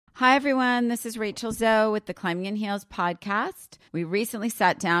Hi, everyone. This is Rachel Zoe with the Climbing in Heels podcast. We recently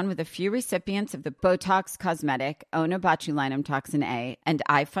sat down with a few recipients of the Botox Cosmetic, Onabotulinum Toxin A, and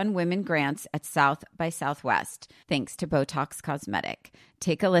iFund Women grants at South by Southwest, thanks to Botox Cosmetic.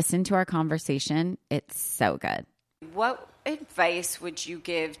 Take a listen to our conversation. It's so good. What advice would you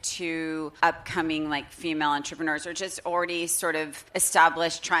give to upcoming female entrepreneurs or just already sort of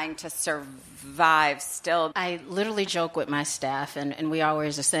established trying to survive still? I literally joke with my staff and we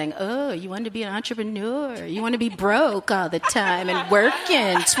always are saying, oh, you want to be an entrepreneur? You want to be broke all the time and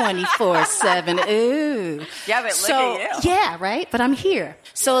working 24/7. Ooh. Yeah, but look at you. Yeah, right? But I'm here.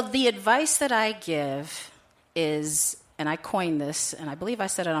 So the advice that I give is, and I coined this, and I believe I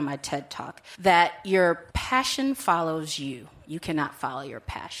said it on my TED Talk, that your passion follows you. You cannot follow your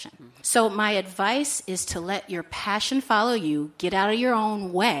passion. Mm-hmm. So my advice is to let your passion follow you, get out of your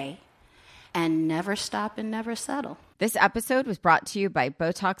own way, and never stop and never settle. This episode was brought to you by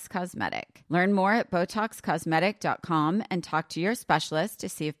Botox Cosmetic. Learn more at BotoxCosmetic.com and talk to your specialist to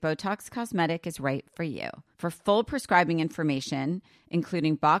see if Botox Cosmetic is right for you. For full prescribing information,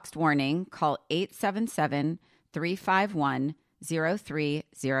 including boxed warning, call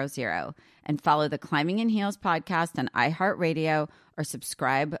 877-351-0300 and follow the Climbing in Heels podcast on iHeartRadio or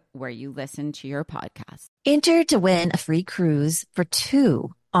subscribe where you listen to your podcast. Enter to win a free cruise for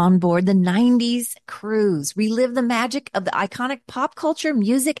two on board the 90s cruise. Relive the magic of the iconic pop culture,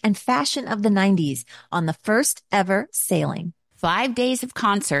 music, and fashion of the 90s on the first ever sailing. 5 days of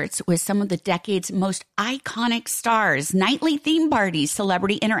concerts with some of the decade's most iconic stars, nightly theme parties,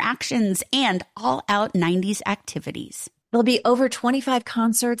 celebrity interactions, and all-out 90s activities. There'll be over 25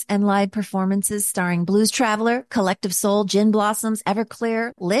 concerts and live performances starring Blues Traveler, Collective Soul, Gin Blossoms,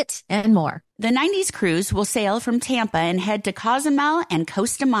 Everclear, Lit, and more. The 90s cruise will sail from Tampa and head to Cozumel and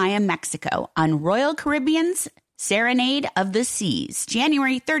Costa Maya, Mexico on Royal Caribbean's Serenade of the Seas,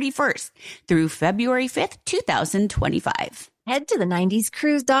 January 31st through February 5th, 2025. Head to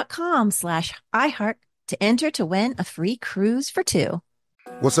the90scruise.com/iHeart to enter to win a free cruise for two.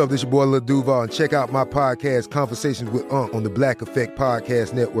 What's up, this your boy Lil Duval, and check out my podcast, Conversations with Unc, on the Black Effect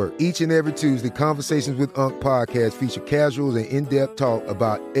Podcast Network. Each and every Tuesday, Conversations with Unc podcast feature casuals and in-depth talk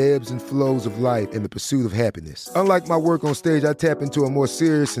about ebbs and flows of life and the pursuit of happiness. Unlike my work on stage, I tap into a more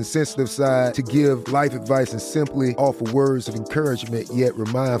serious and sensitive side to give life advice and simply offer words of encouragement, yet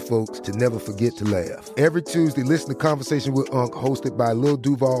remind folks to never forget to laugh. Every Tuesday, listen to Conversation with Unc, hosted by Lil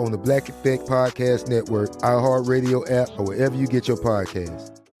Duval on the Black Effect Podcast Network, iHeartRadio app, or wherever you get your podcasts.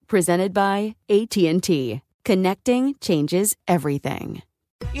 Presented by AT&T. Connecting changes everything.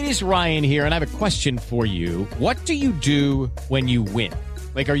 It is Ryan here, and I have a question for you. What do you do when you win?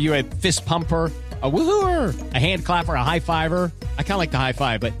 Are you a fist pumper, a woohooer, a hand clapper, a high fiver? I kind of like the high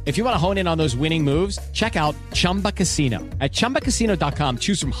five, but if you want to hone in on those winning moves, check out Chumba Casino. At ChumbaCasino.com,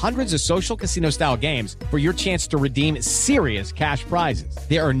 choose from hundreds of social casino-style games for your chance to redeem serious cash prizes.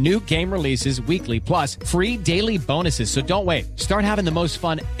 There are new game releases weekly, plus free daily bonuses, so don't wait. Start having the most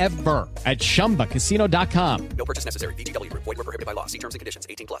fun ever at ChumbaCasino.com. No purchase necessary. VGW. Void where prohibited by law. See terms and conditions.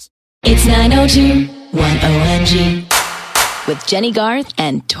 18+. It's 902 1OMG with Jenny Garth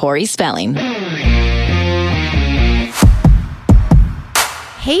and Tori Spelling.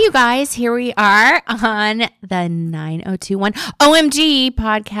 Hey, you guys, here we are on the 9021 OMG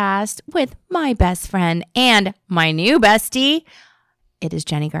podcast with my best friend and my new bestie. It is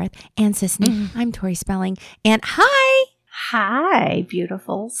Jenny Garth and Sisney. I'm Tori Spelling. And hi. Hi,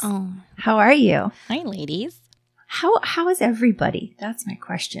 beautifuls. Oh. How are you? Hi, ladies. How is everybody? That's my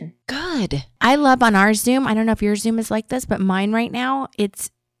question. Good. I love on our Zoom. I don't know if your Zoom is like this, but mine right now, it's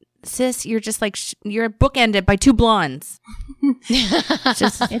sis, you're just like, you're bookended by two blondes. It's a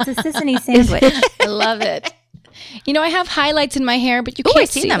Sissany sandwich. I love it. You know, I have highlights in my hair, but you can't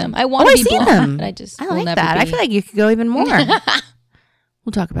see them. I want to be blonde. I like that. I feel like you could go even more.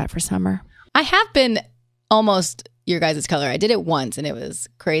 We'll talk about it for summer. I have been almost your guys' color. I did it once and it was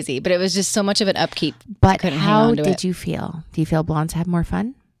crazy, but it was just so much of an upkeep. But how did you feel? Do you feel blondes have more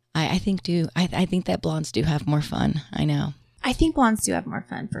fun? I think I think that blondes do have more fun. I know. I think blondes do have more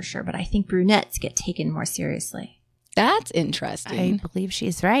fun for sure, but I think brunettes get taken more seriously. That's interesting. I believe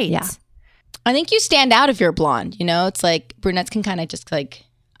she's right. Yeah. I think you stand out if you're blonde. You know, it's like brunettes can kind of just like,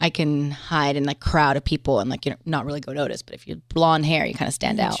 I can hide in like crowd of people and like, you know, not really go notice. But if you have blonde hair, you kind of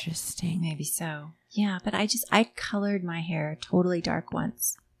stand out. Interesting. Maybe so. Yeah, but I colored my hair totally dark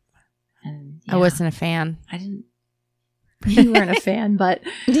once. And I wasn't a fan. I didn't. You weren't a fan, but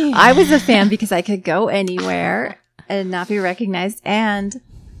I was a fan because I could go anywhere and not be recognized. And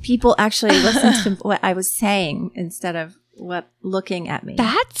people actually listened to what I was saying instead of looking at me.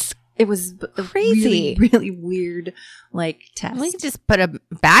 That's It was Crazy. really, really weird, like, test. Well, you could just put a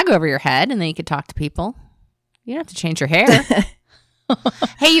bag over your head and then you could talk to people. You don't have to change your hair.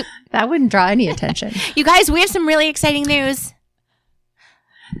 Hey, that wouldn't draw any attention. You guys, we have some really exciting news.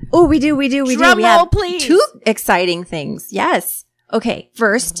 Oh, we do. Drum We roll, have please. 2 exciting things. Yes. Okay.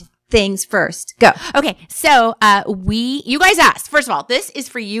 First things first. Go. Okay, so you guys asked. First of all, this is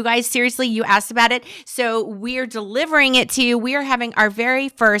for you guys. Seriously, you asked about it. So we're delivering it to you. We are having our very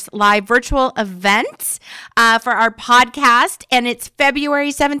first live virtual event for our podcast, and it's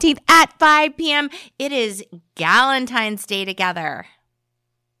February 17th at 5 p.m. It is Galentine's Day together.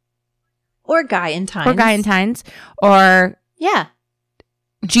 Or Galentine's. Or yeah,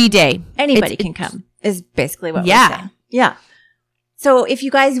 G-Day. Anybody can come is basically what we're saying. Yeah. So if you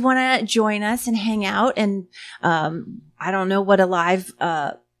guys want to join us and hang out, and I don't know what a live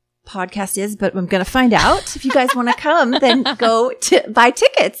podcast is, but I'm going to find out. If you guys want to come, then go to buy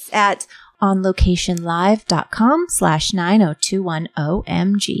tickets at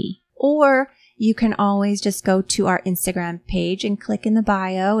onlocationlive.com/9021OMG. Or you can always just go to our Instagram page and click in the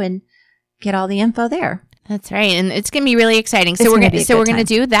bio and get all the info there. That's right. And it's going to be really exciting. So we're going to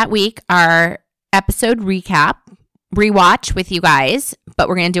do that week our episode recap. Rewatch with you guys, but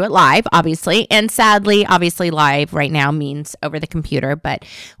we're going to do it live, obviously. And sadly, obviously live right now means over the computer, but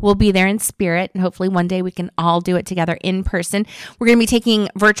we'll be there in spirit. And hopefully one day we can all do it together in person. We're going to be taking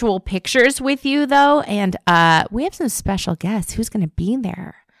virtual pictures with you though. And we have some special guests. Who's going to be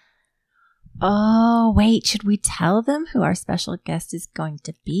there? Oh, wait. Should we tell them who our special guest is going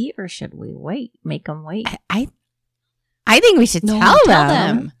to be, or should we wait? Make them wait? I think we should tell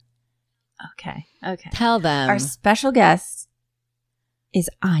them. Okay. Tell them. Our special guest is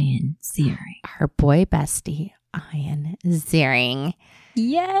Ian Ziering. Our boy bestie, Ian Ziering.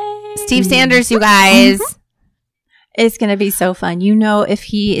 Yay. Steve Sanders, you guys. It's going to be so fun. You know, if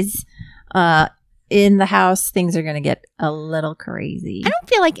he is in the house, things are going to get a little crazy. I don't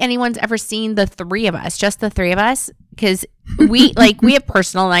feel like anyone's ever seen the 3 of us, just the 3 of us, because we have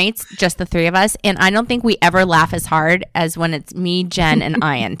personal nights, just the 3 of us, and I don't think we ever laugh as hard as when it's me, Jen, and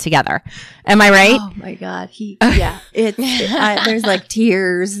Ian together. Am I right? Oh my God. There's like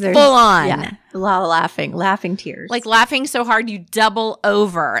tears. There's full on. Yeah, a lot of laughing tears. Like laughing so hard you double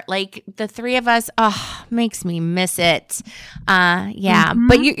over. Like the 3 of us, makes me miss it. Yeah,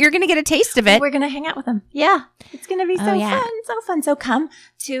 but you're going to get a taste of it. We're going to hang out with them. Yeah, it's going to be so fun. So come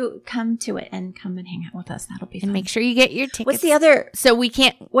to it and come and hang out with us. That'll be fun. And make sure you get your tickets. What's the other? So we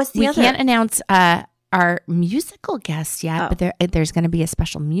can't announce our musical guest yet, but there's going to be a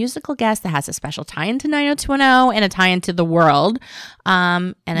special musical guest that has a special tie-in to 90210 and a tie-in to the world.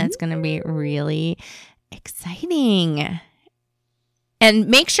 And it's going to be really exciting. And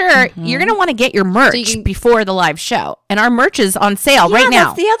make sure you're going to want to get your merch before the live show. And our merch is on sale right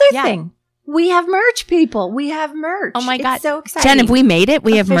now. That's the other thing. We have merch, people. We have merch. Oh my God. It's so exciting. Jen, have we made it?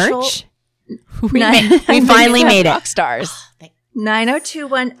 We have merch? We finally made it. Rock stars.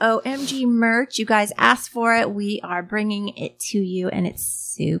 9021 OMG merch. You guys asked for it. We are bringing it to you, and it's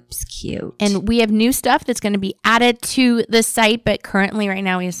soups cute. And we have new stuff that's going to be added to the site, but currently right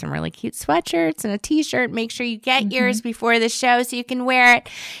now we have some really cute sweatshirts and a t-shirt. Make sure you get yours before the show so you can wear it.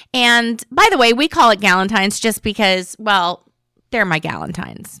 And by the way, we call it Galentine's just because, well, they're my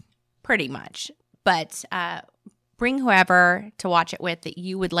Galentines, pretty much. But bring whoever to watch it with that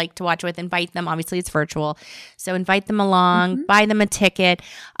you would like to watch with. Invite them. Obviously, it's virtual. So invite them along. Buy them a ticket.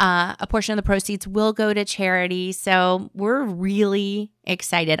 A portion of the proceeds will go to charity. So we're really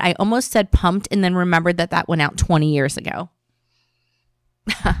excited. I almost said pumped and then remembered that went out 20 years ago.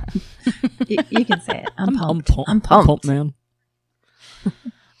 You can say it. I'm pumped. I'm pumped, man.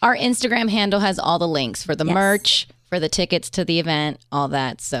 Our Instagram handle has all the links for the merch, for the tickets to the event, all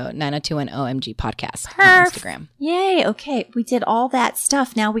that. So 9021 OMG podcast on Instagram. Yay. Okay. We did all that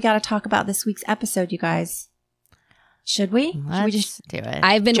stuff. Now we got to talk about this week's episode, you guys. Should we? Let's just do it.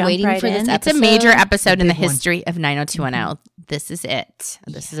 I've been waiting for this episode. It's a major episode in the history of 90210. This is it.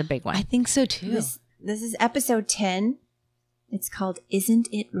 This is a big one. I think so too. This is episode 10. It's called Isn't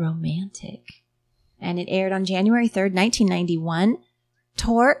It Romantic? And it aired on January 3rd, 1991.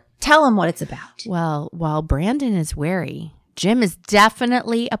 Tor, tell them what it's about. Well, while Brandon is wary, Jim is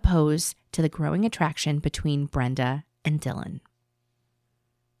definitely opposed to the growing attraction between Brenda and Dylan.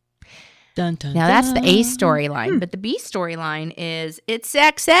 Dun, dun, now, that's the A storyline, but the B storyline is it's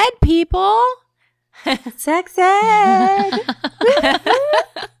sex ed, people. Sex ed.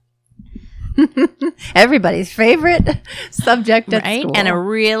 Everybody's favorite subject at school. And a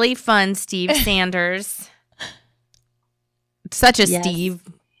really fun Steve Sanders. Such a Steve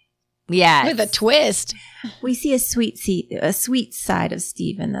Yes. With a twist. We see a sweet side of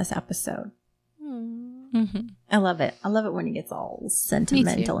Steve in this episode. Mm-hmm. I love it. I love it when he gets all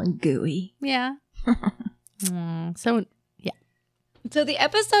sentimental and gooey. Yeah. So, yeah. So the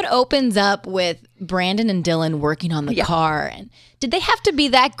episode opens up with Brandon and Dylan working on the car. And did they have to be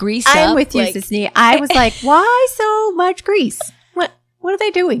that greased up? I'm with you, Sisney. I was like, why so much grease? What are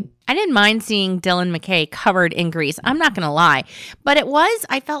they doing? I didn't mind seeing Dylan McKay covered in grease. I'm not going to lie. But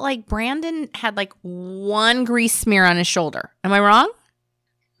I felt like Brandon had like one grease smear on his shoulder. Am I wrong?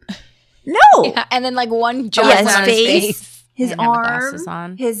 No. Yeah, and then like one jar on his face. His arm,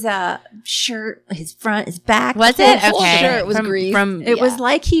 on. his shirt, his front, his back. Was it? Whole Okay. shirt was grease. It was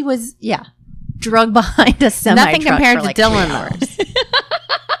like he was, drug behind a semi. Nothing compared to Dylan.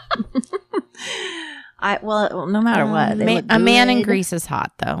 No matter what. A man in grease is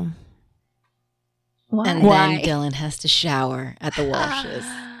hot, though. Why? And then Dylan has to shower at the Walshes.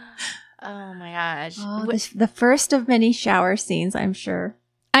 Oh, my gosh. Oh, the first of many shower scenes, I'm sure.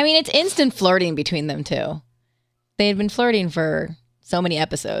 I mean, it's instant flirting between them two. They had been flirting for so many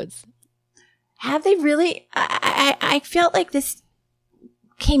episodes. Have they really? I felt like this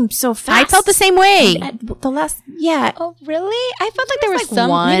came so fast. I felt the same way. The last, Oh, really? I felt like there was some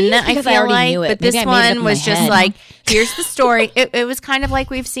one. maybe it's I because feel I already like, knew it. but Maybe this I made it up one in my was just head. like, here's the story. It was kind of like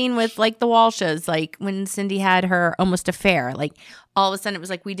we've seen with like the Walshes, like when Cindy had her almost affair. Like all of a sudden, it was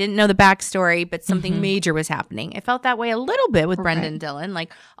like we didn't know the backstory, but something major was happening. It felt that way a little bit with Brendan and Dylan.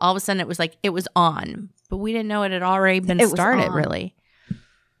 Like all of a sudden, it was like it was on, but we didn't know it had already been started. Really,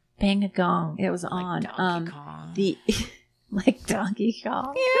 bang a gong. It was on. Donkey Kong. Like Donkey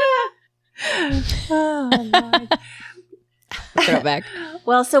Kong. Yeah. Oh, Lord. Throwback.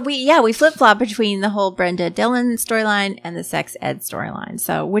 Well, so we flip-flop between the whole Brenda Dylan storyline and the sex ed storyline.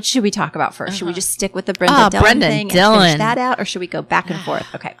 So which should we talk about first? Should we just stick with the Brenda Dylan thing and finish that out, or should we go back and forth?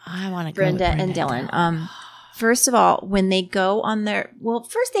 Okay. I want to go Brenda with and Dylan. First of all, when they go on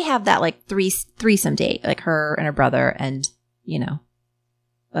first they have that like threesome date, like her and her brother and, Dylan.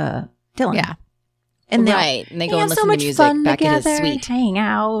 Yeah. And right. And they go and have listen so much to music fun back in his together, suite. hang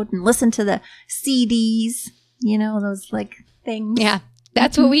out and listen to the CDs, those like things. Yeah.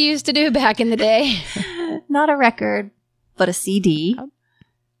 That's what we used to do back in the day. Not a record, but a CD.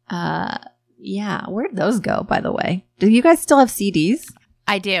 Yeah. Where'd those go, by the way? Do you guys still have CDs?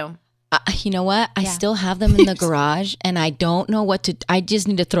 I do. You know what? I still have them in the garage, and I don't know what to. I just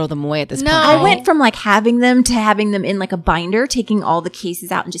need to throw them away at this point. I went from like having them to having them in like a binder, taking all the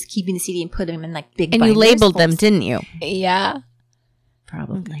cases out and just keeping the CD and putting them in like big And binders. you labeled them, didn't you? Yeah.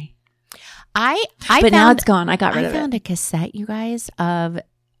 Probably. But now it's gone. I got rid of it. I found a cassette, you guys, of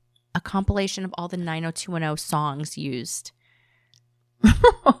a compilation of all the 90210 songs used.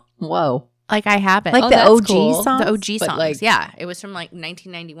 Whoa. Like I have it. Like the OG songs? The OG songs. Yeah. It was from like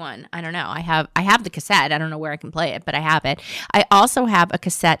 1991. I don't know. I have the cassette. I don't know where I can play it, but I have it. I also have a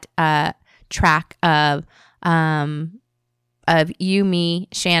cassette track of you, me,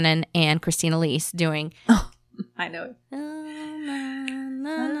 Shannon, and Christina Leese doing I know it.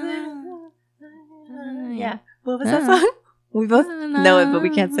 Yeah. What was that song? We both know it, but we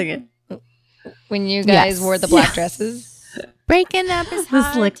can't sing it. When you guys wore the black dresses. Breaking up is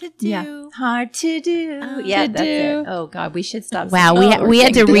hard to do. Yeah. Hard to do. Yeah, that's it. Oh, God, we should stop. Wow, singing. we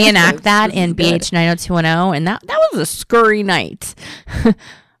had to singing reenact dances. that This in is good. BH 90210, and that was a scurry night.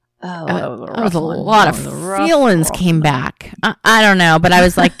 That was a lot of feelings came back. I don't know, but I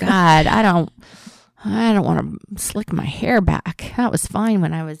was like, God, I don't want to slick my hair back. That was fine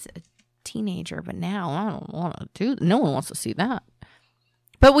when I was a teenager, but now I don't want to do. No one wants to see that.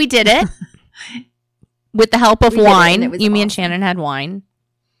 But we did it with the help of wine. It was Me and awesome. Shannon had wine.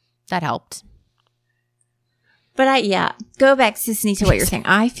 That helped. But go back, Sisney, to what you're saying.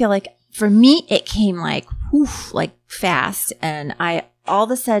 I feel like for me, it came like fast, and all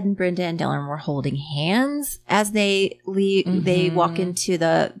of a sudden, Brenda and Dylan were holding hands as they leave. Mm-hmm. They walk into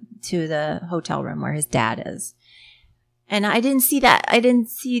the hotel room where his dad is, and I didn't see that. I didn't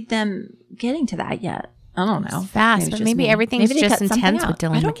see them getting to that yet. I don't know. It's fast, it's but just maybe me. everything's Maybe they just cut something intense out. with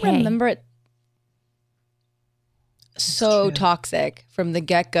Dylan I don't McKay. remember it so toxic from the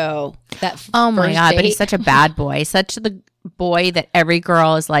get-go. Oh my first God, but date. he's such a bad boy. Such the boy that every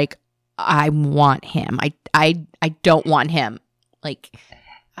girl is like, I want him. I don't want him. Like,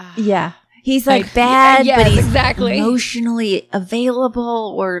 Yeah. He's like bad, yes, but he's exactly. emotionally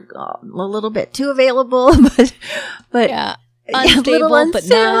available or a little bit too available, but Yeah. a little Unstable, but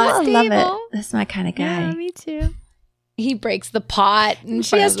unstable. not I love stable. it. That's my kind of guy. yeah, me too. He breaks the pot in She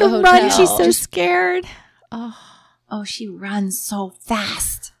front has of to the run. hotel. She's so scared. Oh, she runs so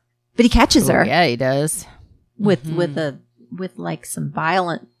fast, but he catches her Yeah, he does. with like some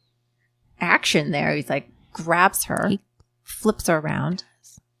violent action there. He's like, grabs her, flips her around.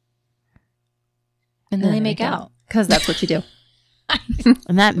 And then they make out. Because that's what you do.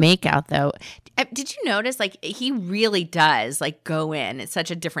 And that make out, though, did you notice, like, he really does, like, go in at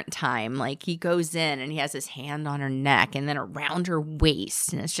such a different time. Like, he goes in and he has his hand on her neck and then around her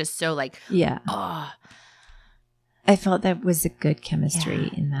waist. And it's just so, like, oh. I felt that was a good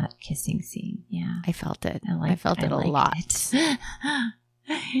chemistry in that kissing scene. Yeah. I felt it. I felt it a lot. Is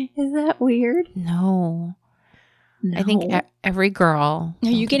that weird? No. I think every girl. Are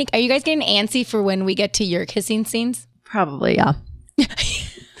you guys getting antsy for when we get to your kissing scenes? Probably, yeah.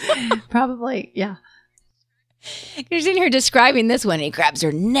 Probably, yeah. You're sitting here describing this one. He grabs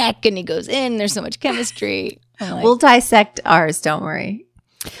her neck and he goes in. There's so much chemistry. We'll dissect ours. Don't worry.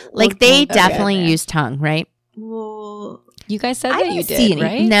 Like they definitely use tongue, right? Well, you guys said I that you didn't see did, any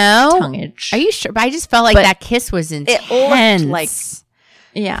right? No tonguage. Are you sure? But I just felt like that kiss was intense. It looked like,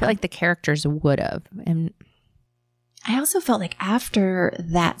 I feel like the characters would have. And I also felt like after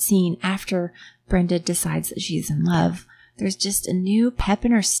that scene, after Brenda decides that she's in love, there's just a new pep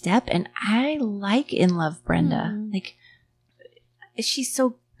in her step. And I like in love Brenda. Like, she's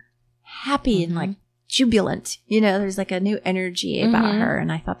so happy and like jubilant. You know, there's like a new energy about her.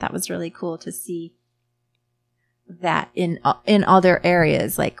 And I thought that was really cool to see that in other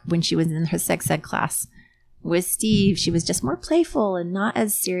areas. Like when she was in her sex ed class with Steve, she was just more playful and not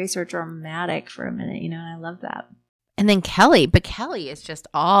as serious or dramatic for a minute, you know, and I love that. And then Kelly is just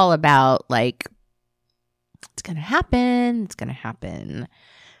all about like, it's going to happen. It's going to happen.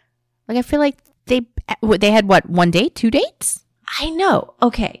 Like, I feel like they had what, 1 date, 2 dates? I know.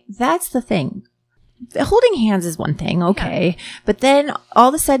 Okay. That's the thing. Holding hands is one thing. Okay. Yeah. But then all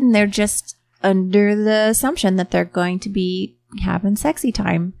of a sudden they're just under the assumption that they're going to be having sexy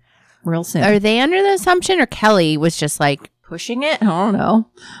time real soon. Are they under the assumption, or Kelly was just like pushing it? I don't know.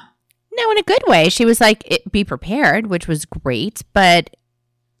 No, in a good way. She was like, be prepared, which was great. But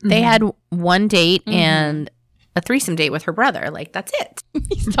they had 1 date and a threesome date with her brother. Like, that's it.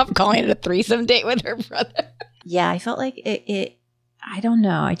 Stop calling it a threesome date with her brother. Yeah, I felt like it I don't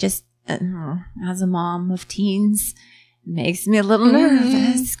know. I just, as a mom of teens, it makes me a little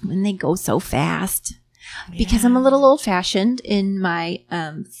nervous when they go so fast. Because I'm a little old-fashioned in my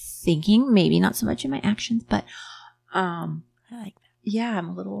thinking. Maybe not so much in my actions, but I like that. Yeah, I'm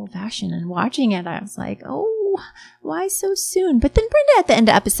a little old-fashioned. And watching it, I was like, oh, why so soon? But then Brenda, at the end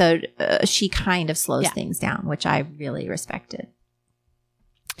of the episode, she kind of slows things down, which I really respected.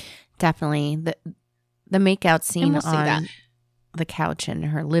 Definitely. The make-out scene on the couch in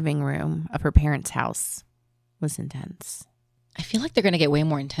her living room of her parents' house was intense. I feel like they're going to get way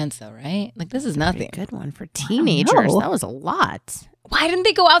more intense, though, right? Like, this is nothing. Good one for teenagers. That was a lot. Why didn't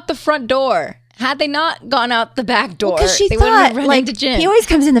they go out the front door? Had they not gone out the back door, because she they thought, run like, into Jim. He always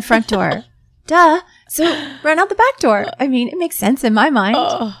comes in the front door. Duh. So run out the back door. I mean, it makes sense in my mind.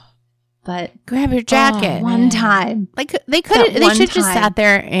 But grab your jacket. One time. Like, they could. They should just sat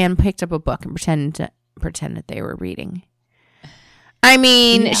there and picked up a book and pretend that they were reading. I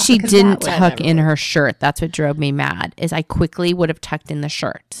mean, she didn't tuck in her shirt. That's what drove me mad, is I quickly would have tucked in the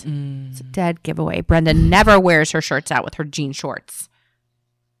shirt. It's a dead giveaway. Brenda never wears her shirts out with her jean shorts.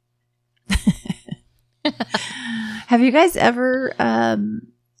 Have you guys ever,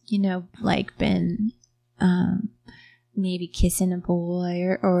 like been maybe kissing a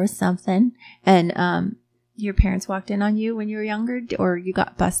boy or something, and your parents walked in on you when you were younger, or you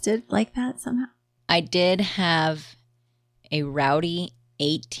got busted like that somehow? I did have a rowdy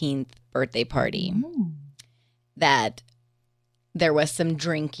 18th birthday party that there was some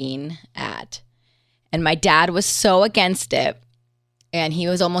drinking at. And my dad was so against it. And he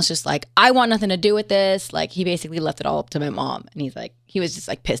was almost just like, I want nothing to do with this. Like, he basically left it all up to my mom. And he's like, he was just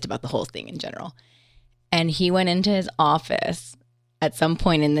like pissed about the whole thing in general. And he went into his office at some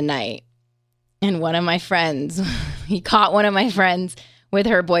point in the night. And one of my friends, he caught one of my friends with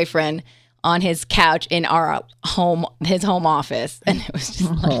her boyfriend on his couch in our home, his home office. And it was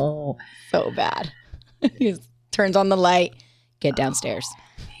just like so bad. He just turns on the light, get downstairs.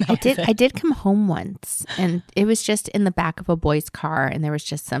 I did come home once, and it was just in the back of a boy's car, and there was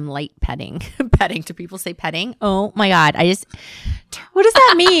just some light petting. Petting. Do people say petting? Oh my God. What does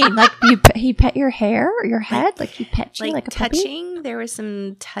that mean? Like he pet your hair or your head? Like he pet you like a touching? Puppy? There was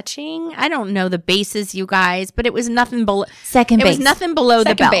some touching. I don't know the bases, you guys, but it was nothing below second base. It was nothing below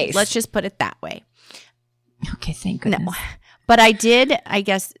the belt. Base. Let's just put it that way. Okay, thank goodness. No. But I did, I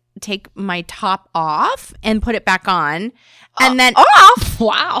guess, take my top off and put it back on. And then off.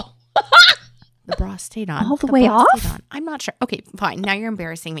 Wow. The bra stayed on. All the way bra off? stayed on. I'm not sure. Okay, fine. Now you're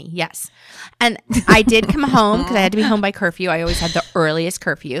embarrassing me. Yes. And I did come home because I had to be home by curfew. I always had the earliest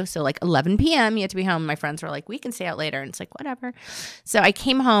curfew. So like 11 p.m. you had to be home. My friends were like, we can stay out later. And it's like, whatever. So I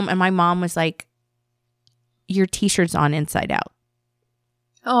came home and my mom was like, your t-shirt's on inside out.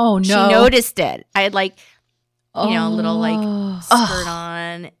 Oh, no. She noticed it. I had like, a little like skirt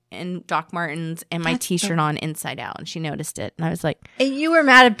on and Doc Martens and my t-shirt on inside out. And she noticed it. And I was like. And you were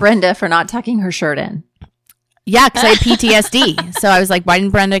mad at Brenda for not tucking her shirt in. Yeah, because I had PTSD. So I was like, why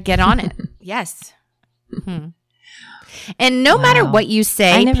didn't Brenda get on it? Yes. And no matter what you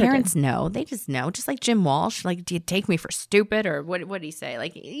say, parents know. They just know. Just like Jim Walsh. Like, do you take me for stupid? Or what did he say?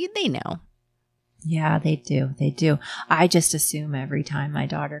 Like, they know. Yeah, they do. They do. I just assume every time my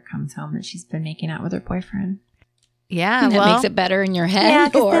daughter comes home that she's been making out with her boyfriend. Yeah, that makes it better in your head. Yeah,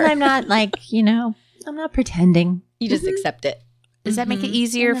 because then I'm not like, I'm not pretending. You just accept it. Does that make it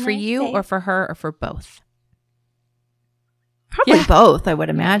easier for you or for her or for both? Probably both, I would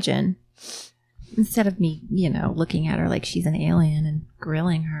imagine. Instead of me, looking at her like she's an alien and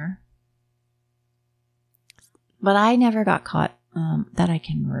grilling her. But I never got caught that I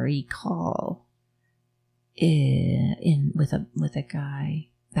can recall with a guy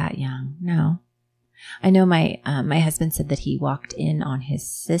that young. No. I know my husband said that he walked in on his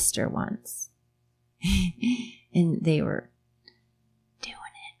sister once and they were doing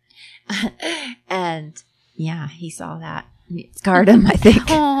it. And yeah, he saw that. It scarred him, I think.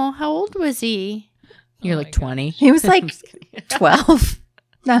 Oh, how old was he? You're like 20. He was like 12.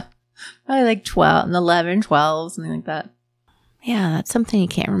 No, probably like 12, 11, 12, something like that. Yeah, that's something you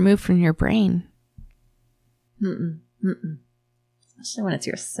can't remove from your brain. Especially when it's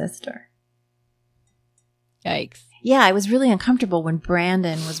your sister. Yikes. Yeah, I was really uncomfortable when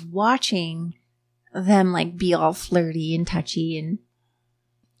Brandon was watching them like be all flirty and touchy, and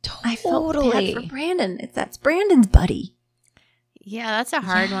I felt bad for Brandon. That's Brandon's buddy. Yeah, that's a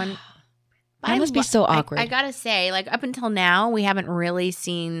hard one. That must be so awkward. I gotta say, like up until now, we haven't really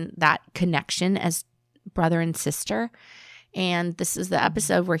seen that connection as brother and sister. And this is the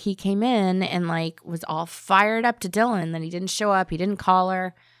episode where he came in and like was all fired up to Dylan. Then he didn't show up. He didn't call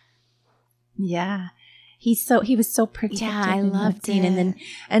her. Yeah. He was so protective. Yeah, I loved it.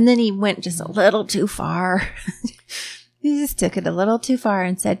 And then he went just a little too far. He just took it a little too far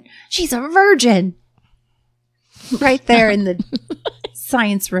and said, "She's a virgin." Right there in the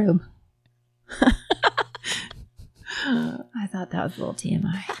science room. I thought that was a little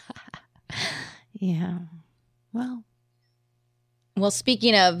TMI. Yeah. Well,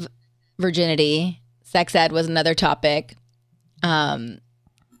 speaking of virginity, sex ed was another topic. I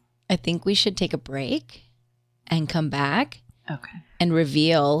think we should take a break and come back. Okay. And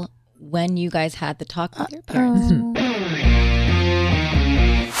reveal when you guys had the talk with your parents.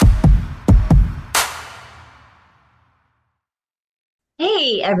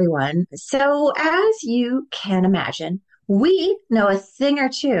 Hey, everyone. So as you can imagine, we know a thing or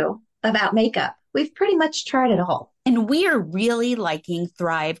two about makeup. We've pretty much tried it all. And we are really liking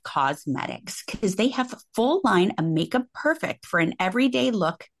Thrive Cosmetics because they have a full line of makeup perfect for an everyday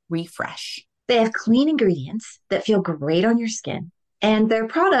look refresh. They have clean ingredients that feel great on your skin, and their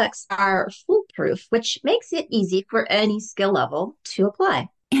products are foolproof, which makes it easy for any skill level to apply.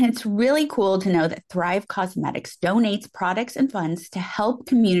 And it's really cool to know that Thrive Cosmetics donates products and funds to help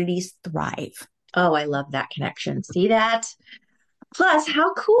communities thrive. Oh, I love that connection. See that? Plus,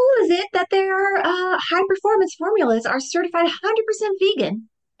 how cool is it that their high-performance formulas are certified 100% vegan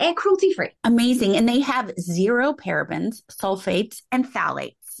and cruelty-free? Amazing. And they have 0 parabens, sulfates, and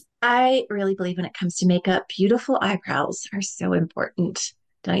phthalates. I really believe when it comes to makeup, beautiful eyebrows are so important.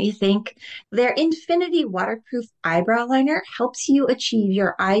 Don't you think? Their Infinity Waterproof Eyebrow Liner helps you achieve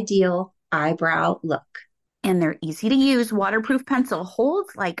your ideal eyebrow look. And their easy-to-use waterproof pencil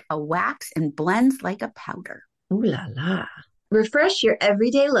holds like a wax and blends like a powder. Ooh la la. Refresh your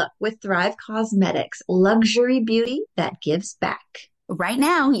everyday look with Thrive Cosmetics, luxury beauty that gives back. Right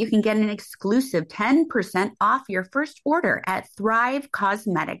now, you can get an exclusive 10% off your first order at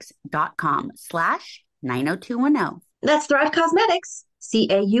thrivecosmetics.com/90210. That's Thrive Cosmetics,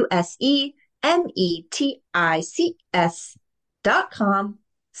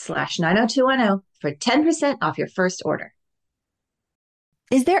 CAUSEMETICS.com/90210 for 10% off your first order.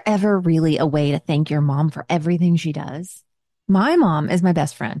 Is there ever really a way to thank your mom for everything she does? My mom is my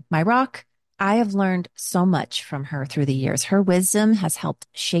best friend, my rock. I have learned so much from her through the years. Her wisdom has helped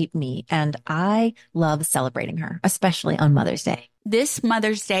shape me, and I love celebrating her, especially on Mother's Day. This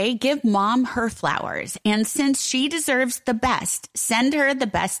Mother's Day, give Mom her flowers. And since she deserves the best, send her the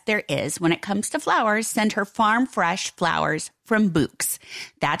best there is. When it comes to flowers, send her farm fresh flowers from Bouqs.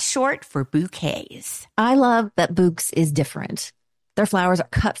 That's short for bouquets. I love that Bouqs is different. Their flowers are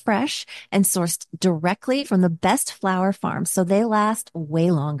cut fresh and sourced directly from the best flower farms, so they last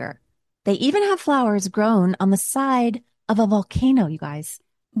way longer. They even have flowers grown on the side of a volcano, you guys.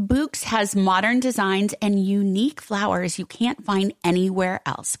 Bouqs has modern designs and unique flowers you can't find anywhere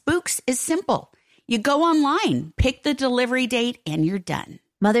else. Bouqs is simple. You go online, pick the delivery date, and you're done.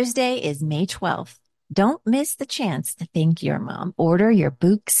 Mother's Day is May 12th. Don't miss the chance to thank your mom. Order your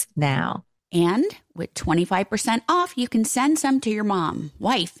Bouqs now. And with 25% off, you can send some to your mom,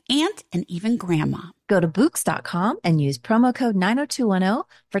 wife, aunt, and even grandma. Go to Bouqs.com and use promo code 90210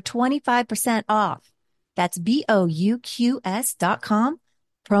 for 25% off. That's BOUQS.com.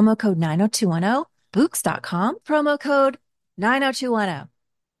 Promo code 90210, Bouqs.com, promo code 90210.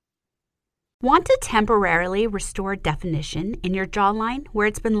 Want to temporarily restore definition in your jawline where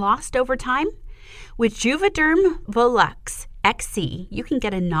it's been lost over time? With Juvederm Volux XC, you can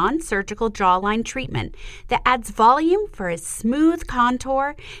get a non-surgical jawline treatment that adds volume for a smooth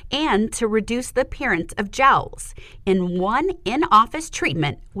contour and to reduce the appearance of jowls in one in-office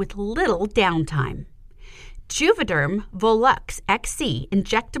treatment with little downtime. Juvederm Volux XC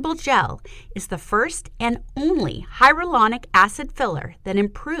injectable gel is the first and only hyaluronic acid filler that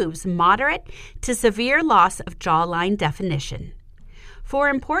improves moderate to severe loss of jawline definition. For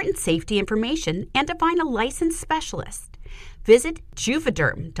important safety information and to find a licensed specialist, visit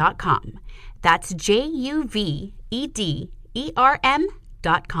Juvederm.com. That's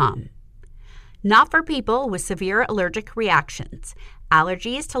JUVEDERM.com. Not for people with severe allergic reactions,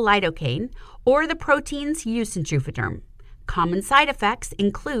 allergies to lidocaine, or the proteins used in Juvederm. Common side effects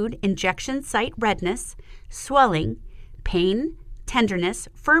include injection site redness, swelling, pain, tenderness,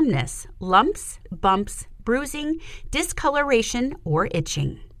 firmness, lumps, bumps, bruising, discoloration, or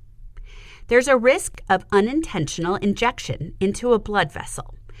itching. There's a risk of unintentional injection into a blood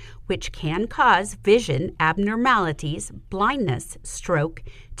vessel, which can cause vision abnormalities, blindness, stroke,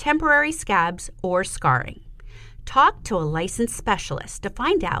 temporary scabs, or scarring. Talk to a licensed specialist to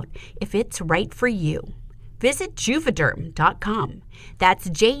find out if it's right for you. Visit Juvederm.com. That's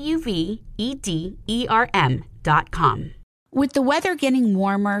JUVEDERM.com. With the weather getting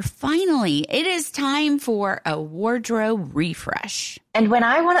warmer, finally, it is time for a wardrobe refresh. And when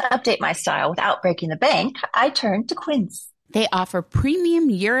I want to update my style without breaking the bank, I turn to Quince. They offer premium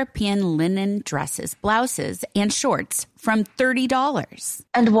European linen dresses, blouses, and shorts from $30.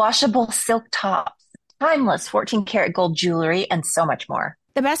 And washable silk tops. Timeless 14-karat gold jewelry, and so much more.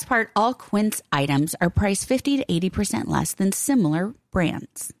 The best part, all Quince items are priced 50 to 80% less than similar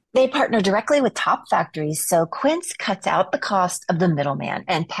brands. They partner directly with top factories, so Quince cuts out the cost of the middleman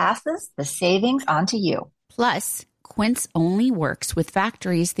and passes the savings on to you. Plus, Quince only works with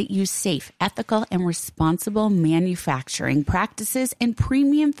factories that use safe, ethical, and responsible manufacturing practices and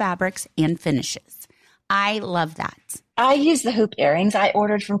premium fabrics and finishes. I love that. I use the hoop earrings I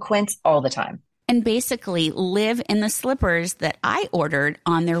ordered from Quince all the time. And basically live in the slippers that I ordered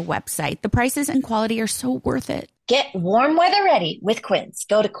on their website. The prices and quality are so worth it. Get warm weather ready with Quince.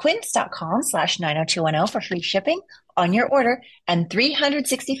 Go to quince.com/90210 for free shipping on your order and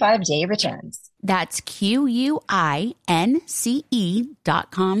 365-day returns. That's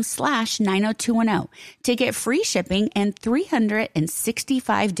QUINCE.com/90210 to get free shipping and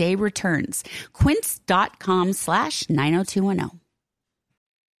 365-day returns. Quince.com/90210.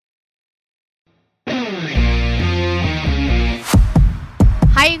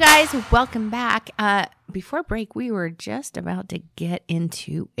 Hi, you guys. Welcome back. Before break, we were just about to get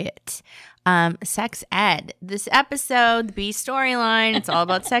into it. Sex ed. This episode, the B storyline, it's all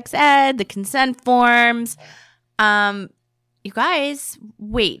about sex ed, the consent forms. You guys,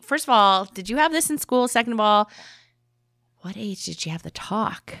 wait. First of all, did you have this in school? Second of all, what age did you have the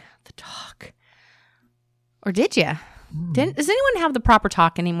talk? The talk. Or did you? Does anyone have the proper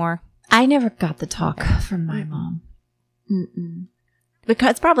talk anymore? I never got the talk from my mom. Mm-mm.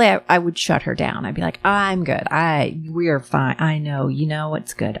 Because probably I would shut her down. I'd be like, I'm good. We're fine. I know. You know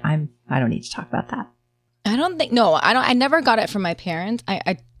what's good. I don't need to talk about that. I never got it from my parents.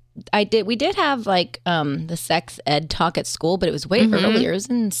 We did have like the sex ed talk at school, but it was way earlier. It was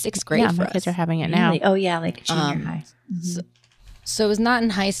in 6th grade for my us. kids are having it now. Really? Oh yeah, like junior high. So it was not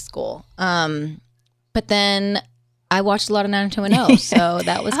in high school. But then I watched a lot of 90210, so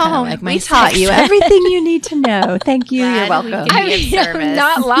that was kind of like my. We taught you everything you need to know. Thank you. You're welcome. I'm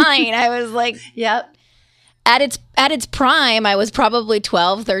not lying. I was like, yep. At its prime, I was probably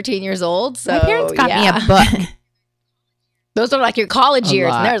 12, 13 years old. So my parents got me a book. Those are like your college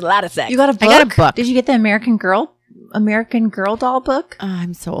years, and there's a lot of sex. You got a book? I got a book. Did you get the American Girl doll book?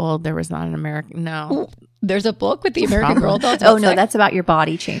 I'm so old. There was not an American. No. Ooh, there's a book with the American Girl dolls. Oh, no, that's about your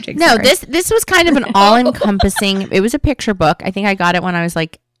body changing. No, Sorry. this was kind of an all-encompassing. It was a picture book. I think I got it when I was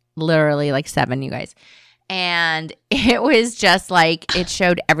like literally like 7, you guys. And it was just like, it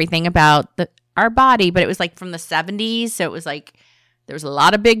showed everything about our body, but it was like from the 70s. So it was like, there was a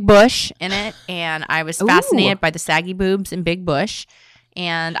lot of big bush in it. And I was fascinated by the saggy boobs and big bush.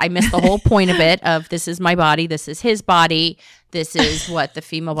 And I missed the whole point of it of this is my body, this is his body, this is what the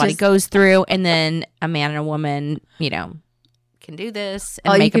female body goes through. And then a man and a woman, you know, can do this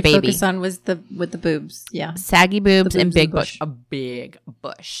and make a baby. All you could focus on was with the boobs. Yeah. Saggy boobs and big bush. A big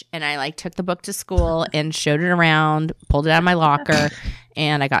bush. And I like took the book to school and showed it around, pulled it out of my locker,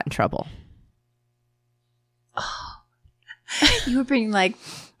 and I got in trouble. Oh. You were bringing like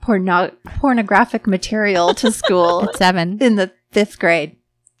pornographic material to school at 7 in the 5th grade.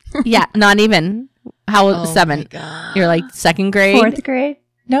 Yeah, not even. How old? 7? You're like 2nd grade, 4th grade?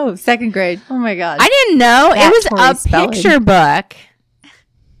 No, 2nd grade. Oh my god! I didn't know it was a picture book.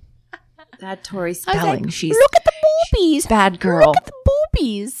 That Tori spelling. Like, look at the boobies, bad girl. Look at the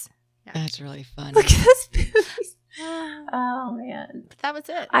boobies. That's really funny. Look at those boobies. Oh man, but that was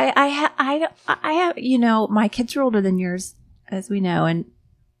it. I have. You know, my kids are older than yours, as we know, and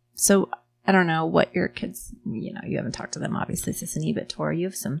so I don't know what your kids. You know, you haven't talked to them, obviously, Sissany, but Tori, you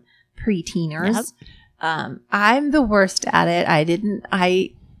have some pre-teeners. Yep. I'm the worst at it.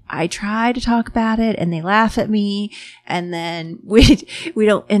 I try to talk about it, and they laugh at me, and then we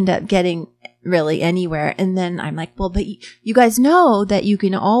don't end up getting really anywhere. And then I'm like, well, but you guys know that you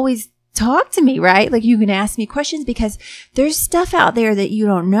can always talk to me, right? Like you can ask me questions because there's stuff out there that you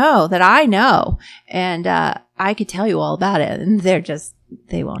don't know that I know, and I could tell you all about it, and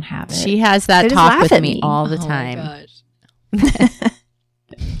they won't have it. She has that talk with me all the time.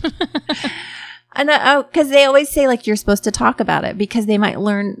 And because they always say like you're supposed to talk about it because they might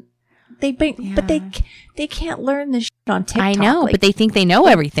learn. But they can't learn this shit on TikTok. I know, but they think they know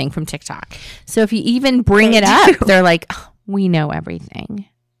everything from TikTok. So if you even bring it up, they're like, oh, "We know everything."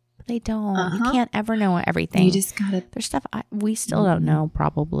 But they don't. You can't ever know everything. You just gotta. There's stuff we still don't know.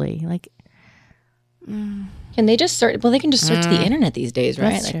 Probably like. Can they just search? Well, they can just search the internet these days,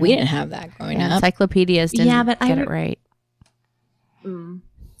 right? That's like true. we didn't have that growing up. Encyclopedias didn't get it right.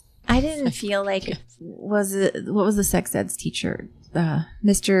 I didn't feel like what was the sex ed's teacher?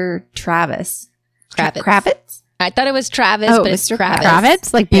 Mr. Travis. Kravitz? I thought it was Travis, but it's Mr. Kravitz.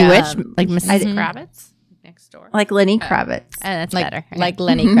 Kravitz? Like Bewitched? Like Mrs. Kravitz? Next door. Like Lenny Kravitz. That's like, better. Like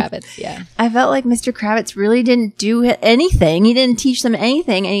Lenny Kravitz, yeah. I felt like Mr. Kravitz really didn't do anything. He didn't teach them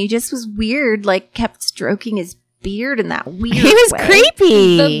anything, and he just was weird, like kept stroking his beard in that weird He was way.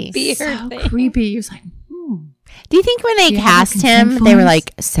 creepy. The beard So thing. creepy. He was like, Do you think when they cast him, they were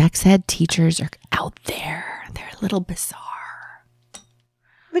like, sex ed teachers are out there. They're a little bizarre.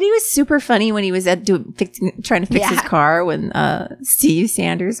 But he was super funny when he was trying to fix his car when Steve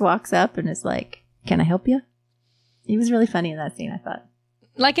Sanders walks up and is like, "Can I help you?" He was really funny in that scene, I thought.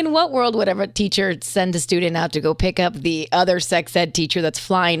 Like, in what world would a teacher send a student out to go pick up the other sex ed teacher that's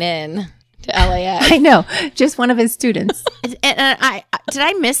flying in to LAX? I know, just one of his students. Did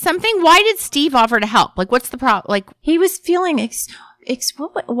I miss something? Why did Steve offer to help? Like, what's the problem? Like, he was feeling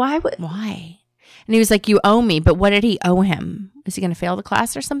why? And he was like, "You owe me," but what did he owe him? Is he going to fail the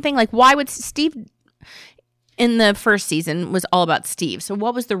class or something? Like, why would Steve? In the first season, was all about Steve. So,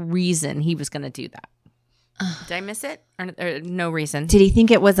 what was the reason he was going to do that? Did I miss it, or no reason? Did he think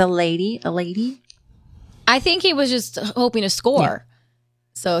it was a lady? I think he was just hoping to score. Yeah.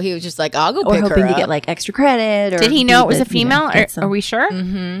 So he was just like, "I'll go pick her up." Or hoping to get like extra credit. Or did he know it was a female? Are we sure?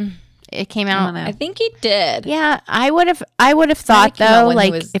 Mm-hmm. It came out. I think he did. Yeah, I would have thought though,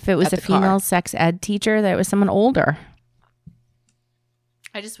 like if it was a female sex ed teacher, that it was someone older.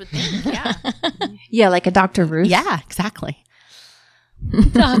 I just would think, yeah, yeah, like a Dr. Ruth. Yeah, exactly.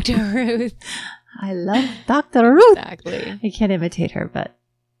 Dr. Ruth. I love Dr. Ruth. Exactly. I can't imitate her, but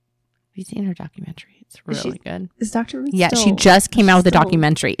have you seen her documentary? It's really good. Is Dr. Ruth? Yeah, she just came out with a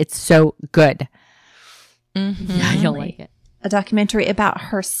documentary. It's so good. Mm-hmm. Yeah, you'll like it. A documentary about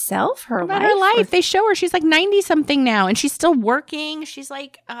herself, her life. They show her. She's like 90 something now, and she's still working. She's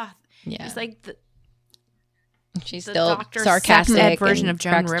like, she's like she's the still Dr. sarcastic version of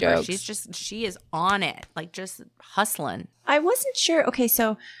Joan Rivers. Jokes. She is on it, like just hustling. I wasn't sure. Okay,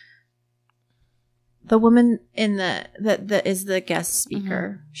 so the woman in the is the guest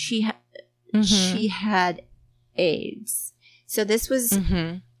speaker. Mm-hmm. She had AIDS. So this was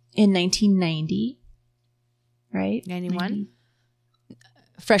in 1990. Right? 91?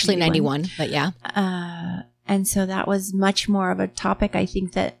 Freshly 91, but yeah. And so that was much more of a topic, I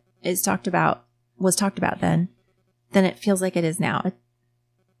think, that was talked about then than it feels like it is now.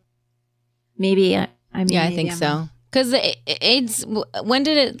 Maybe, I think so. Because AIDS, when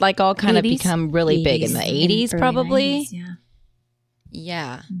did it like all kind of become really big? In the 80s, probably? 90s, yeah.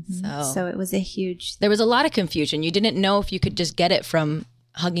 Yeah. Mm-hmm. So it was a huge... There was a lot of confusion. You didn't know if you could just get it from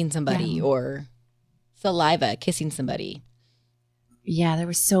hugging somebody or saliva, kissing somebody. Yeah, there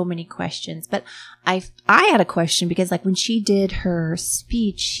were so many questions. But I had a question because like when she did her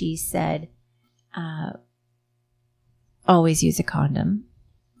speech, she said, always use a condom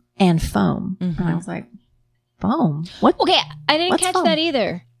and foam. Mm-hmm. And I was like, foam? What? Okay, I didn't catch that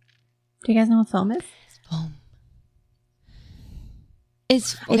either. Do you guys know what foam is? Foam. I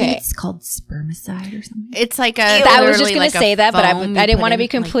think it's called spermicide or something. It's like a... I was just going to say that, but I didn't want to be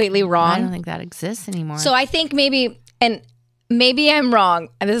completely wrong. I don't think that exists anymore. So I think maybe I'm wrong.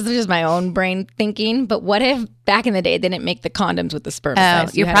 This is just my own brain thinking, but what if back in the day they didn't make the condoms with the spermicide?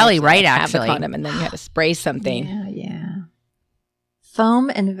 So you're probably right, actually. Have the condom and then you had to spray something. Yeah. Foam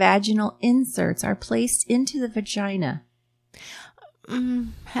and vaginal inserts are placed into the vagina.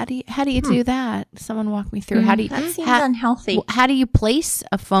 How do you do that? Someone walk me through. That seems unhealthy. How do you place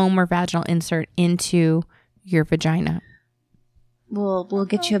a foam or vaginal insert into your vagina? We'll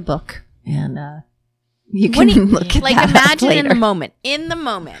get you a book and you can look at like that imagine later. in the moment. In the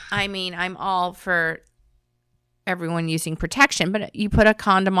moment. I mean, I'm all for everyone using protection, but you put a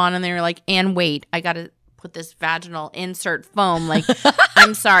condom on and they're like, and wait, I got to put this vaginal insert foam. Like,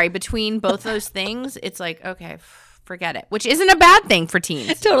 I'm sorry, between both those things, it's like, okay, forget it, which isn't a bad thing for teens.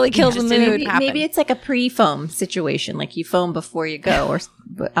 It totally kills the mood. Maybe it's like a pre-foam situation, like you foam before you go or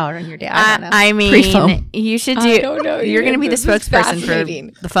out on your day. I don't know. I mean, pre-foam. You should do. I don't know. You're going to be the spokesperson for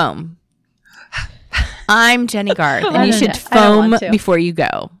the foam. I'm Jenny Garth, and you should foam before you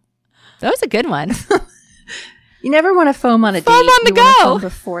go. That was a good one. You never want to foam on a date. Foam on the go. Foam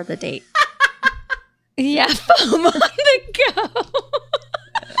before the date. Yeah, foam on the go.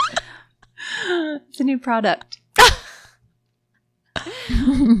 It's a new product.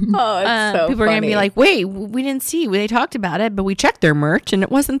 It's so people are going to be like, wait, we didn't see. They talked about it, but we checked their merch and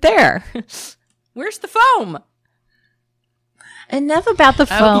it wasn't there. Where's the foam? Enough about the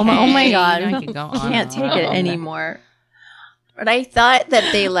foam. Okay. Oh my God. I can go on. I can't take it anymore. But I thought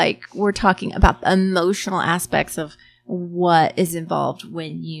that they were talking about the emotional aspects of what is involved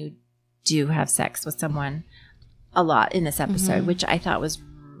when you do have sex with someone a lot in this episode, which I thought was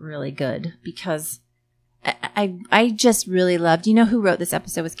really good because I just really loved, you know, who wrote this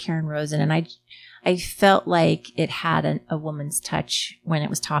episode was Karen Rosen. And I felt like it had a woman's touch when it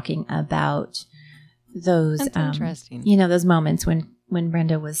was talking about those, interesting. You know, those moments when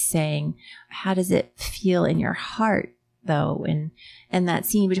Brenda was saying, how does it feel in your heart though? And that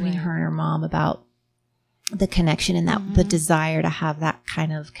scene between her and her mom about the connection and that the desire to have that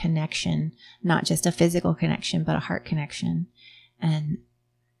kind of connection, not just a physical connection, but a heart connection. And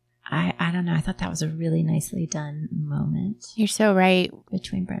I don't know. I thought that was a really nicely done moment. You're so right.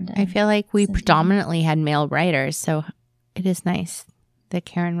 Between Brenda. I feel like we predominantly had male writers, so it is nice that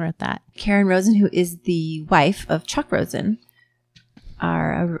Karen wrote that. Karen Rosen, who is the wife of Chuck Rosen,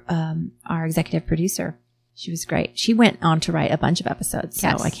 our executive producer. She was great. She went on to write a bunch of episodes, so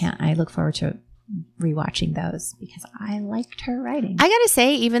I look forward to rewatching those because I liked her writing. I gotta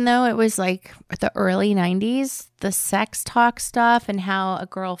say, even though it was like the early 90s, the sex talk stuff and how a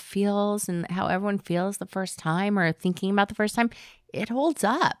girl feels and how everyone feels the first time or thinking about the first time, it holds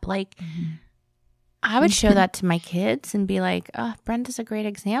up. Like, I would show that to my kids and be like, oh, Brenda's a great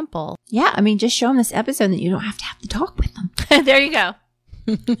example. Yeah, I mean, just show them this episode and you don't have to have the talk with them. There you go.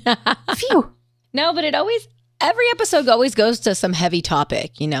 Phew. No, but every episode always goes to some heavy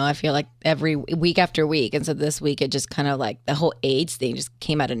topic. You know, I feel like every week after week. And so this week, it just kind of like the whole AIDS thing just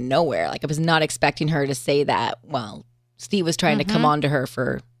came out of nowhere. Like I was not expecting her to say that. Well, Steve was trying to come on to her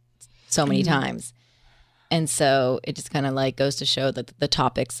for so many times. And so it just kind of like goes to show that the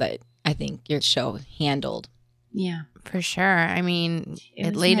topics that I think your show handled. Yeah, for sure. I mean,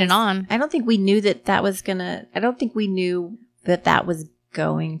 it laid it on. I don't think we knew that was going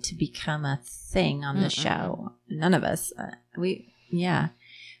to become a thing on the show. None of us.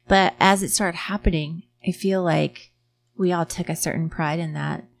 But as it started happening, I feel like we all took a certain pride in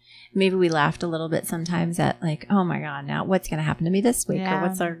that. Maybe we laughed a little bit sometimes at like, oh my God, now what's going to happen to me this week? Or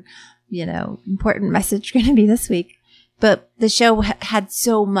what's our, important message going to be this week? But the show had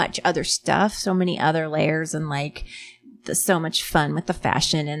so much other stuff, so many other layers and like so much fun with the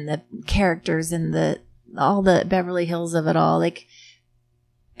fashion and the characters and all the Beverly Hills of it all. Like,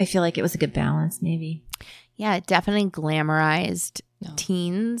 I feel like it was a good balance, maybe. Yeah, it definitely glamorized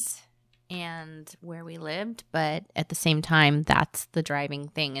teens and where we lived, but at the same time, that's the driving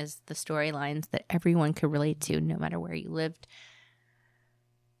thing, is the storylines that everyone could relate to no matter where you lived.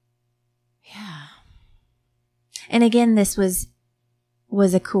 Yeah. And again, this was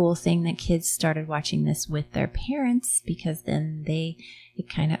a cool thing that kids started watching this with their parents, because then it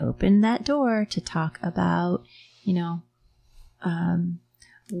kind of opened that door to talk about,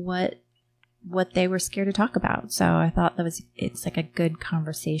 what they were scared to talk about. So I thought it's like a good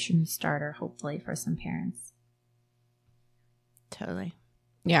conversation starter, hopefully, for some parents. Totally.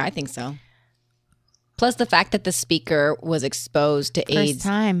 Yeah, I think so. Plus the fact that the speaker was exposed to AIDS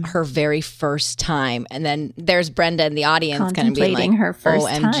her very first time. And then there's Brenda in the audience kind of being like, her first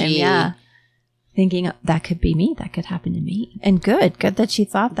OMG. time, yeah. Thinking, that could be me. That could happen to me. And good that she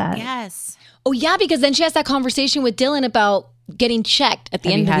thought that. Yes. Oh, yeah, because then she has that conversation with Dylan about getting checked at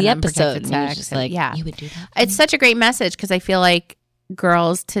the end of the episode. And he was just like, yeah, you would do that? It's such a great message, because I feel like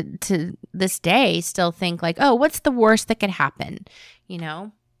girls to this day still think like, oh, what's the worst that could happen?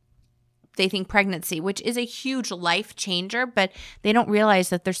 They think pregnancy, which is a huge life changer, but they don't realize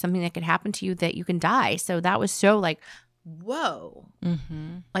that there's something that could happen to you, that you can die. So that was so like, whoa.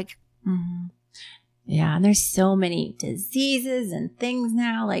 Mm-hmm. Like, yeah, and there's so many diseases and things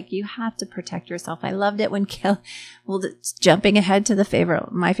now. Like, you have to protect yourself. I loved it when jumping ahead to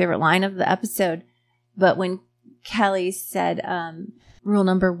my favorite line of the episode, but when Kelly said, rule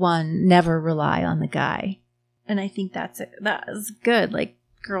number 1, never rely on the guy. And I think that is good. Like,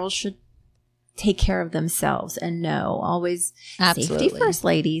 girls should take care of themselves and know always Absolutely. Safety first,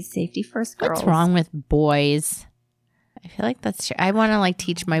 ladies. Safety first, girls. what's wrong with boys? I feel like that's true. I want to like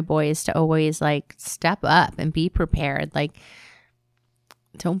teach my boys to always like step up and be prepared. Like,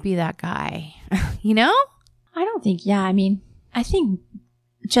 don't be that guy, I don't think, I think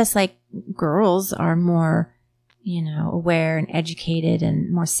just like girls are more, aware and educated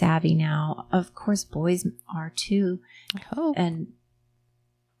and more savvy now. Of course, boys are too. I hope. And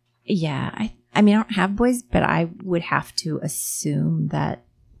yeah, I don't have boys, but I would have to assume that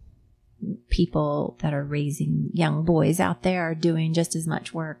people that are raising young boys out there are doing just as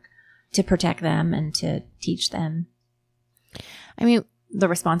much work to protect them and to teach them. The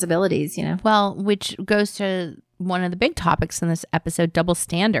responsibilities, Well, which goes to one of the big topics in this episode, double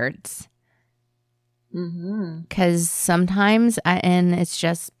standards. Because sometimes, and it's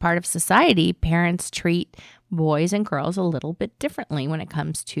just part of society, parents treat boys and girls a little bit differently when it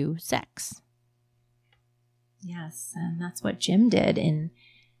comes to sex. Yes, and that's what Jim did,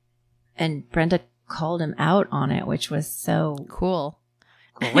 and Brenda called him out on it, which was so cool.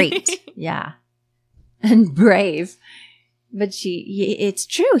 Great. Yeah. And brave. But it's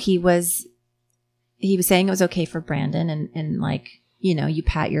true. He was saying it was okay for Brandon, and like, you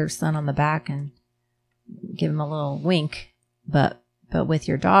pat your son on the back and give him a little wink, but with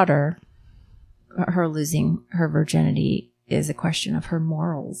your daughter, her losing her virginity is a question of her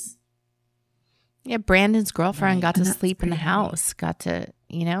morals. Yeah, Brandon's girlfriend got to sleep in the house, got to,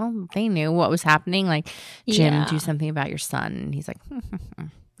 they knew what was happening. Like, Jim, do something about your son. And he's like,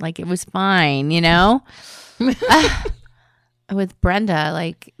 like, it was fine, With Brenda,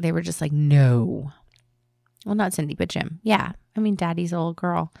 like, they were just like, no. Well, not Cindy, but Jim. Yeah. Daddy's a little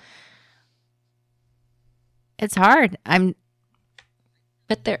girl. It's hard.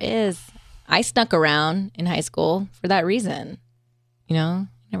 But there is. I snuck around in high school for that reason.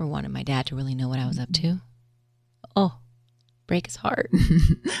 Never wanted my dad to really know what I was up to. Oh, break his heart.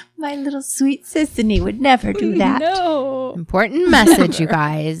 My little sweet Sissany would never do that. No. Important message, you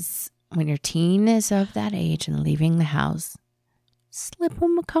guys. When your teen is of that age and leaving the house, slip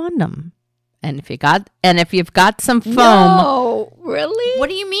them a condom. And if you've got some foam. No, really? What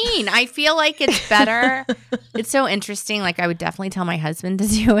do you mean? I feel like it's better. It's so interesting. Like, I would definitely tell my husband to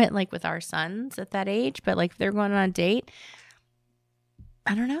do it, like with our sons at that age. But like, if they're going on a date,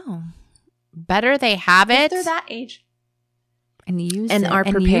 I don't know. Better they have it. If they're that age. And use and it. Are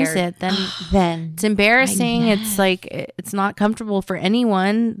prepared. Use it, then it's embarrassing. It's like, it's not comfortable for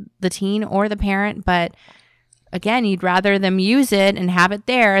anyone, the teen or the parent. But again, you'd rather them use it and have it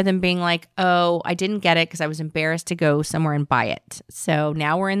there than being like, oh, I didn't get it because I was embarrassed to go somewhere and buy it. So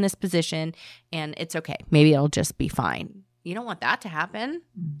now we're in this position and it's okay. Maybe it'll just be fine. You don't want that to happen.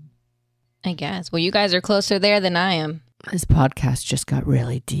 I guess. Well, you guys are closer there than I am. This podcast just got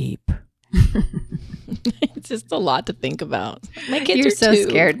really deep. It's just a lot to think about. My kids You're are so two.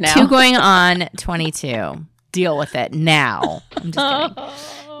 scared now. 2 going on 22. Deal with it now. I'm just kidding.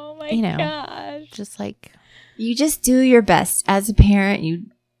 Oh my gosh. Just like, you just do your best as a parent.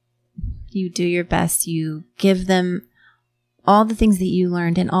 You do your best. You give them all the things that you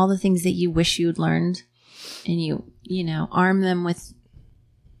learned and all the things that you wish you'd learned, and you arm them with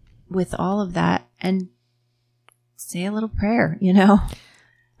with all of that and say a little prayer, you know?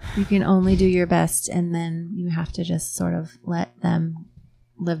 You can only do your best, and then you have to just sort of let them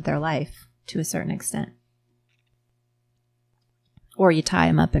live their life to a certain extent. Or you tie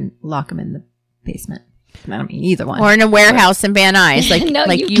them up and lock them in the basement. I don't mean either one. Or in a warehouse in Van Nuys, like No,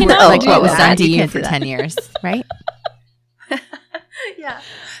 like you you were cannot like do what was that. done to You you can't for do that. 10 years, right? Yeah.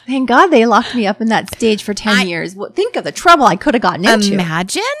 Thank God they locked me up in that stage for 10 years. Think of the trouble I could have gotten into.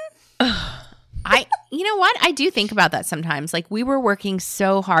 Imagine. You know what? I do think about that sometimes. Like, we were working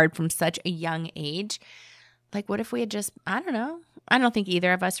so hard from such a young age. Like, what if we had just, I don't know. I don't think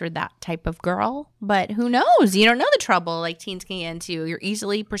either of us are that type of girl, but who knows? You don't know the trouble like teens can get into. You're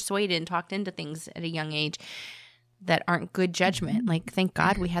easily persuaded and talked into things at a young age that aren't good judgment. Like, thank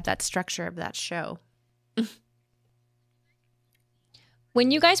God we had that structure of that show.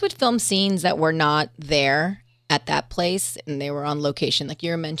 When you guys would film scenes that were not there at that place and they were on location, like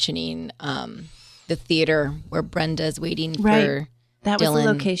you were mentioning the theater where Brenda's waiting for That Dylan was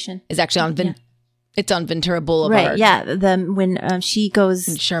the location. is actually on it's on Ventura Boulevard. Right, yeah. When she goes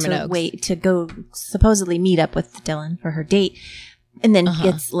In Sherman to Oaks. to go supposedly meet up with Dylan for her date, and then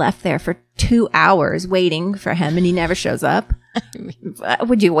gets left there for 2 hours waiting for him, and he never shows up.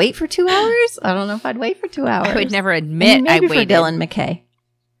 Would you wait for 2 hours? I don't know if I'd wait for 2 hours. I would never admit I Maybe waited. for Dylan McKay.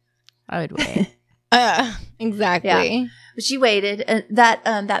 I would wait. Exactly. Yeah. But she waited. And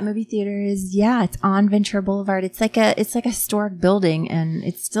that movie theater is it's on Ventura Boulevard. It's like a historic building, and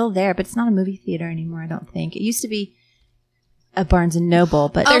it's still there, but it's not a movie theater anymore. I don't think it used to be a Barnes and Noble,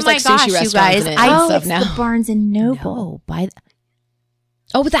 but There's my like gosh, sushi you restaurants guys, in it I- and oh, stuff it's now. the Barnes and Noble. No, by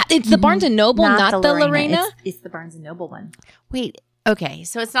It's the Barnes and Noble, not the Lorena. It's the Barnes and Noble one. Wait, okay.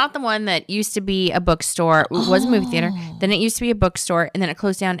 So it's not the one that used to be a bookstore. It was a movie theater. Then it used to be a bookstore, and then it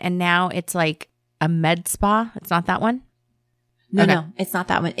closed down, and now it's like a med spa. It's not that one? No, Okay. no, it's not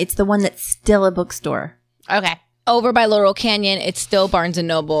that one. It's the one that's still a bookstore. Okay. Over by Laurel Canyon, it's still Barnes and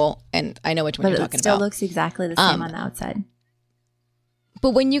Noble, and I know which one But you're it talking still about. looks exactly the same on the outside. But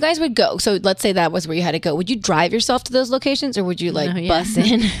when you guys would go, so let's say that was where you had to go, would you drive yourself to those locations, or would you like No, yeah. bus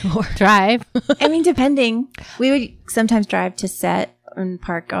in? Or Drive. I mean, depending. We would sometimes drive to set and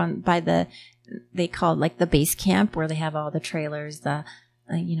park by they call it like the base camp, where they have all the trailers, the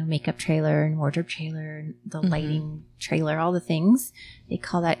makeup trailer and wardrobe trailer and the lighting trailer, all the things. They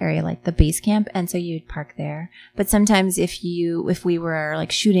call that area like the base camp, and so you'd park there. But sometimes if we were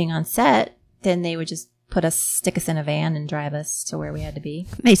like shooting on set, then they would just stick us in a van and drive us to where we had to be.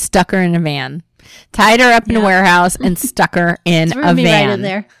 They stuck her in a van, tied her up in a warehouse, and stuck her in Threw a me van. right in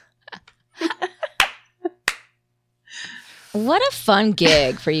there. what a fun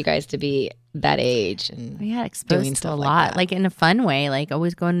gig for you guys to be that age and We got doing exposed to a stuff lot, that. like in a fun way, like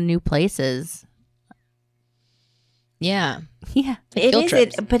always going to new places. Yeah. Yeah. Like It field is,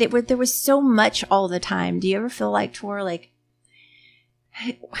 trips. but there was so much all the time. Do you ever feel like, Tor, like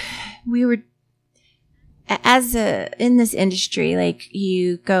we were in this industry, like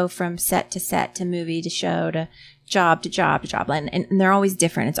you go from set to movie to show to job, and they're always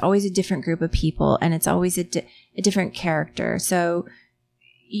different. It's always a different group of people, and it's always a different character. So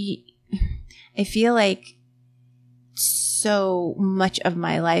I feel like so much of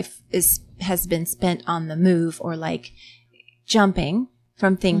my life has been spent on the move, or like jumping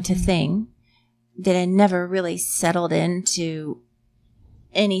from thing to thing, that I never really settled into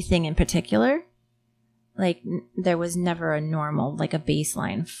anything in particular. Like there was never a normal, like a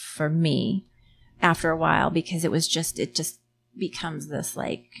baseline for me after a while, because it just becomes this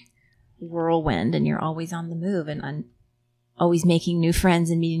like whirlwind, and you're always on the move and always making new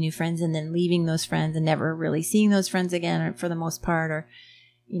friends and meeting new friends, and then leaving those friends and never really seeing those friends again, or for the most part, or,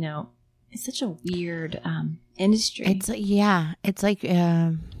 it's such a weird industry. It's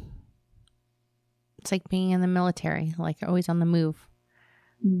like being in the military, like always on the move.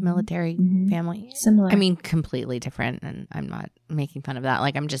 Military family. Similar. I mean, completely different, and I'm not making fun of that.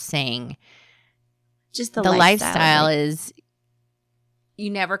 Like, I'm just saying, just the lifestyle is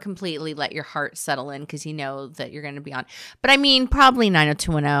you never completely let your heart settle in, because you know that you're going to be on. But I mean, probably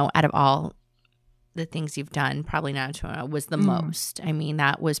 90210 out of all the things you've done, probably 90210 was the most. I mean,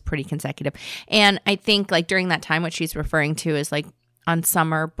 that was pretty consecutive. And I think like during that time, what she's referring to is like on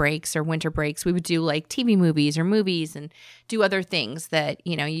summer breaks or winter breaks, we would do like TV movies or movies and do other things that,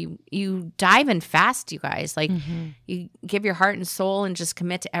 you dive in fast, you guys. Like you give your heart and soul and just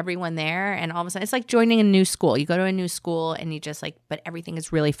commit to everyone there. And all of a sudden, it's like joining a new school. You go to a new school and you just like, but everything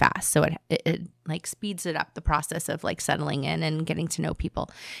is really fast. So it like speeds it up, the process of like settling in and getting to know people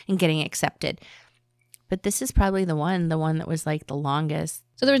and getting accepted. But this is probably the one that was like the longest.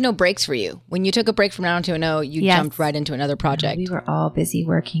 So there was no breaks for you. When you took a break from 90210, you jumped right into another project. We were all busy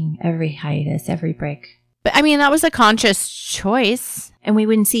working every hiatus, every break. But I mean, that was a conscious choice. And we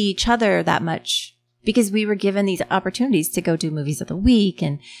wouldn't see each other that much because we were given these opportunities to go do movies of the week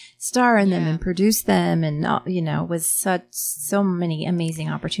and star in them and produce them. And, was so many amazing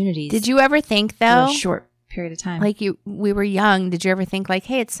opportunities. Did you ever think, though? For a short period of time. Like we were young. Did you ever think like,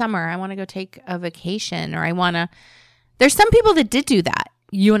 hey, it's summer. I want to go take a vacation, or I want to. There's some people that did do that.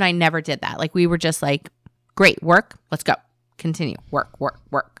 You and I never did that. Like we were just like, great, work. Let's go. Continue.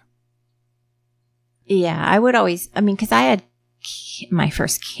 Work. Yeah, I would always, because I had my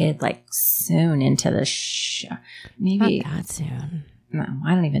first kid like soon into the show. Maybe not that soon. No,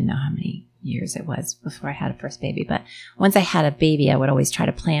 I don't even know how many years it was before I had a first baby. But once I had a baby, I would always try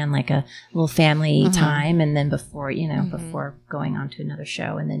to plan like a little family time. And then before going on to another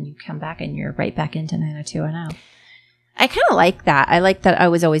show, and then you come back and you're right back into 90210. I kind of like that. I like that I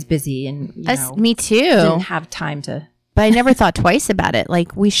was always busy and, me too. Didn't have time to. But I never thought twice about it.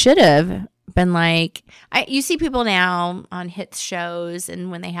 Like we should have been like, you see people now on hit shows,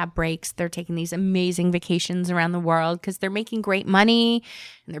 and when they have breaks, they're taking these amazing vacations around the world because they're making great money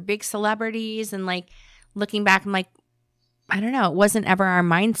and they're big celebrities. And like looking back, I'm like, I don't know. It wasn't ever our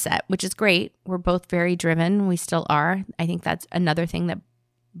mindset, which is great. We're both very driven. We still are. I think that's another thing that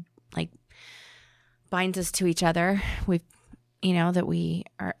like binds us to each other. We've, that we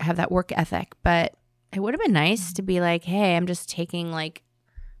have that work ethic. But it would have been nice to be like, hey, I'm just taking like,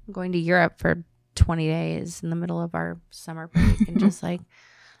 I'm going to Europe for 20 days in the middle of our summer break and just like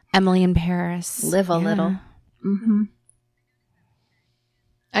Emily in Paris. Live a little. Mm-hmm.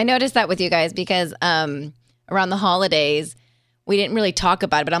 I noticed that with you guys because around the holidays, we didn't really talk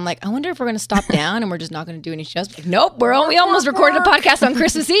about it, but I'm like, I wonder if we're going to stop down and we're just not going to do any shows. Like, nope, we almost recorded a podcast on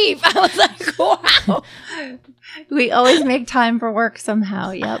Christmas Eve. I was like, wow. We always make time for work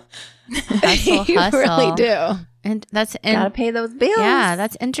somehow. Yep. Hustle. You really do. And gotta pay those bills. Yeah,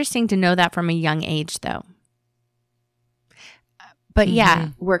 that's interesting to know that from a young age, though. But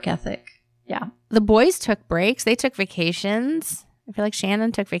work ethic. Yeah, the boys took breaks. They took vacations. I feel like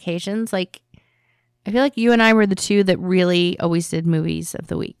Shannon took vacations. Like, I feel like you and I were the two that really always did movies of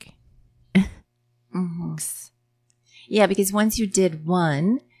the week. Mm-hmm. Yeah, because once you did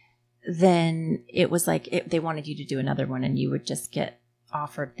one, then it was like they wanted you to do another one, and you would just get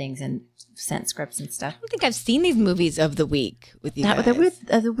offered things and sent scripts and stuff. I don't think I've seen these movies of the week with you guys.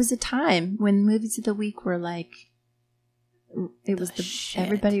 There was a time when movies of the week were like, it was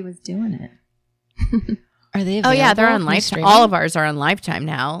everybody was doing it. Are they available? Oh yeah, they're on Lifetime. All of ours are on Lifetime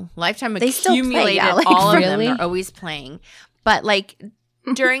now. Lifetime accumulated all of them. They're always playing. But like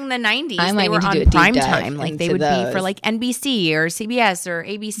during the 90s, they were on prime time. Like they would be for like NBC or CBS or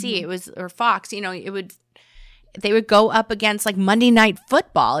ABC. It was or Fox. They would go up against like Monday Night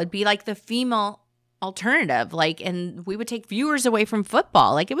Football. It'd be like the female alternative, like, and we would take viewers away from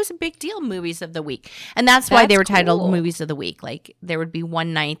football. Like it was a big deal, movies of the week. And that's why they were titled movies of the week. Like there would be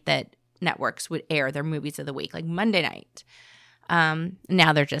one night that networks would air their movies of the week, like Monday night.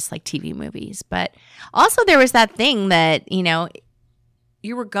 Now they're just like TV movies. But also there was that thing that,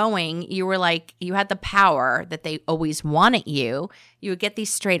 you were like, you had the power that they always wanted you. You would get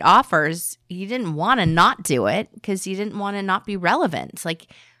these straight offers. You didn't want to not do it because you didn't want to not be relevant. Like,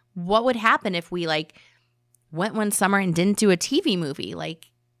 what would happen if we like went one summer and didn't do a TV movie?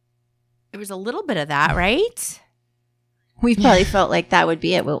 Like, there was a little bit of that, right? We probably felt like that would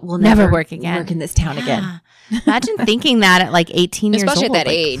be it. We'll never work again. Work in this town again. Imagine thinking that at like 18 years old. Especially at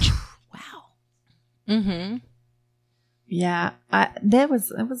that age. Wow. Mm-hmm. Yeah, there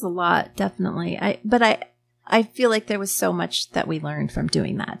was a lot, definitely. I feel like there was so much that we learned from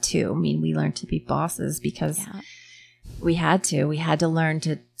doing that too. I mean, we learned to be bosses because we had to. We had to learn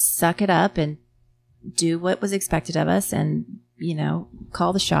to suck it up and do what was expected of us, and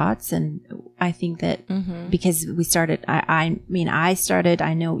call the shots. And I think that because we started, I started.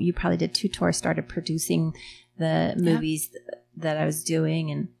 I know you probably did too. Tor started producing the movies that I was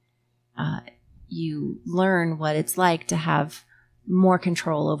doing, and you learn what it's like to have more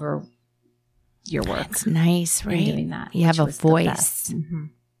control over your work. It's nice, right? Doing that, you have a voice,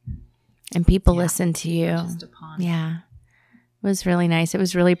 and people listen to you. Yeah, it was really nice. It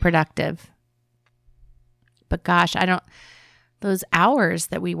was really productive. But gosh, those hours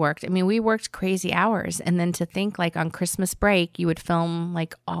that we worked. I mean, we worked crazy hours, and then to think like on Christmas break, you would film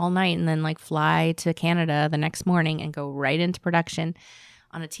like all night, and then like fly to Canada the next morning and go right into production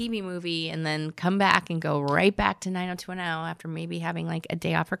on a TV movie, and then come back and go right back to 90210 after maybe having like a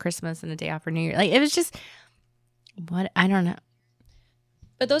day off for Christmas and a day off for New Year. Like it was just I don't know.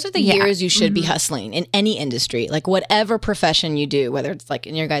 But those are the years you should be hustling in any industry, like whatever profession you do, whether it's like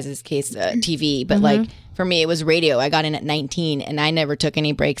in your guys' case, TV. But like for me, it was radio. I got in at 19 and I never took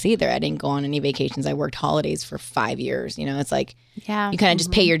any breaks either. I didn't go on any vacations. I worked holidays for 5 years. You know, it's like you kind of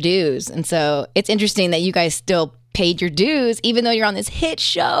just pay your dues. And so it's interesting that you guys still paid your dues, even though you're on this hit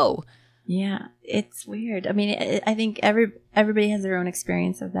show. Yeah, it's weird. I mean, I think everybody has their own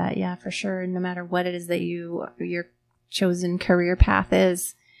experience of that. Yeah, for sure. No matter what it is that your chosen career path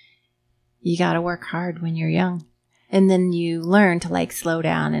is, you got to work hard when you're young, and then you learn to like slow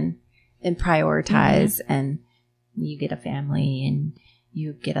down and prioritize, and you get a family and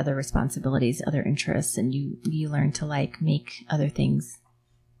you get other responsibilities, other interests, and you learn to like make other things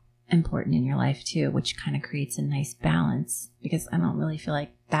important in your life too, which kind of creates a nice balance, because I don't really feel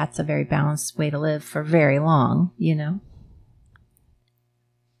like that's a very balanced way to live for very long, you know?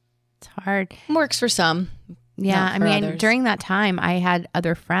 It's hard. Works for some. Yeah, I mean, others. during that time, I had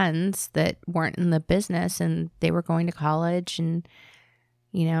other friends that weren't in the business, and they were going to college and,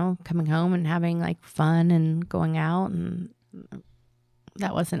 you know, coming home and having like fun and going out, and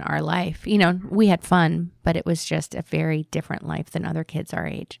that wasn't our life. You know, we had fun, but it was just a very different life than other kids our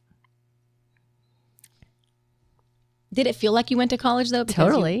age. Did it feel like you went to college though? Because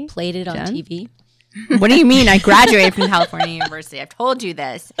Totally. you played it on TV? What do you mean? I graduated from California University. I've told you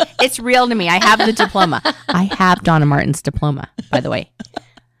this. It's real to me. I have the diploma. I have Donna Martin's diploma, by the way.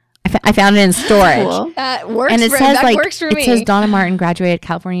 I found it in storage. Cool. That works. And it for, says that like works for me. it says Donna Martin graduated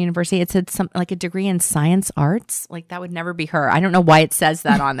California University. It said something like a degree in science arts. Like that would never be her. I don't know why it says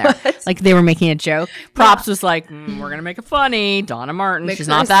that on there. Like they were making a joke. Props was like, we're gonna make it funny. Donna Martin, she's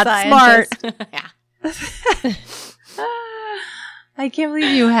not that smart. Yeah. I can't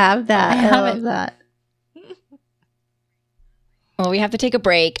believe you have that. I love it. that. Well, we have to take a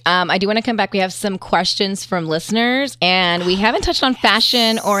break. I do want to come back. We have some questions from listeners, and we haven't touched on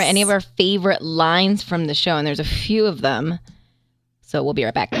fashion or any of our favorite lines from the show, and there's a few of them. So we'll be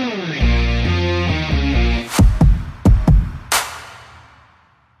right back.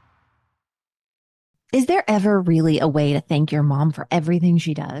 Is there ever really a way to thank your mom for everything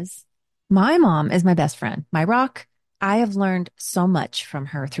she does? My mom is my best friend, my rock. I have learned so much from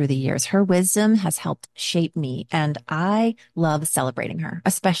her through the years. Her wisdom has helped shape me, and I love celebrating her,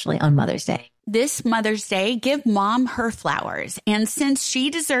 especially on Mother's Day. This Mother's Day, give Mom her flowers. And since she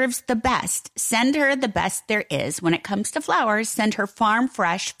deserves the best, send her the best there is. When it comes to flowers, send her farm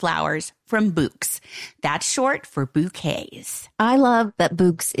fresh flowers from Bouqs. That's short for bouquets. I love that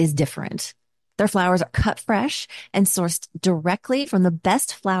Bouqs is different. Their flowers are cut fresh and sourced directly from the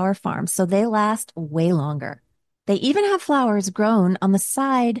best flower farms, so they last way longer. They even have flowers grown on the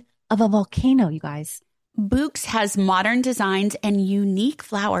side of a volcano, you guys. Bouqs has modern designs and unique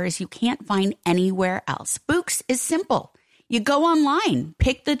flowers you can't find anywhere else. Bouqs is simple. You go online,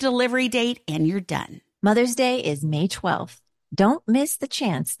 pick the delivery date, and you're done. Mother's Day is May 12th. Don't miss the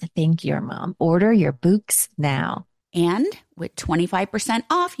chance to thank your mom. Order your Bouqs now. And with 25%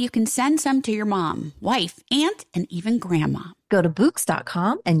 off, you can send some to your mom, wife, aunt, and even grandma. Go to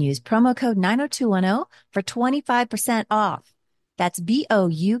Bouqs.com and use promo code 90210 for 25% off. That's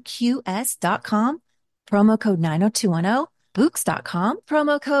BOUQS.com, promo code 90210, Bouqs.com,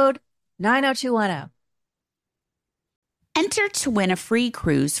 promo code 90210. Enter to win a free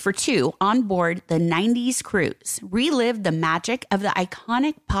cruise for two on board the 90s Cruise. Relive the magic of the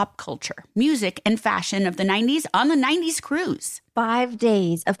iconic pop culture, music, and fashion of the 90s on the 90s Cruise. 5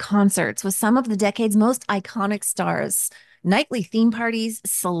 days of concerts with some of the decade's most iconic stars, nightly theme parties,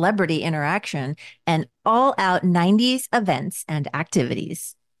 celebrity interaction, and all-out 90s events and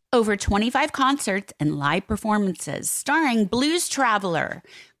activities. Over 25 concerts and live performances starring Blues Traveler,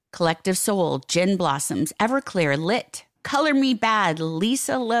 Collective Soul, Gin Blossoms, Everclear, Lit, Color Me Bad,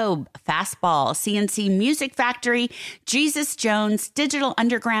 Lisa Loeb, Fastball, CNC Music Factory, Jesus Jones, Digital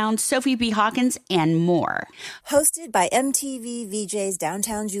Underground, Sophie B. Hawkins, and more. Hosted by MTV VJs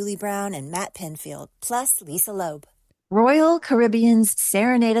Downtown Julie Brown and Matt Penfield, plus Lisa Loeb. Royal Caribbean's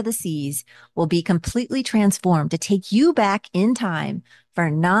Serenade of the Seas will be completely transformed to take you back in time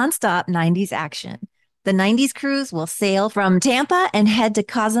for nonstop 90s action. The 90s Cruise will sail from Tampa and head to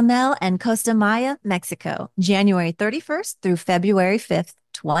Cozumel and Costa Maya, Mexico, January 31st through February 5th,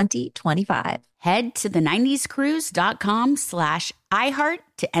 2025. Head to the90scruise.com/iHeart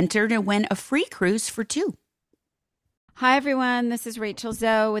to enter to win a free cruise for two. Hi, everyone. This is Rachel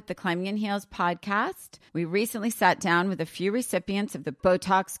Zoe with the Climbing in Heels podcast. We recently sat down with a few recipients of the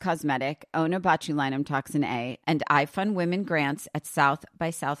Botox Cosmetic, Onabotulinum Toxin A, and iFund Women grants at South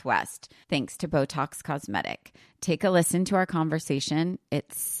by Southwest, thanks to Botox Cosmetic. Take a listen to our conversation.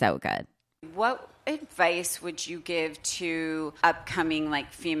 It's so good. What advice would you give to upcoming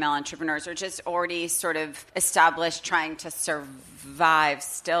like female entrepreneurs or just already sort of established trying to survive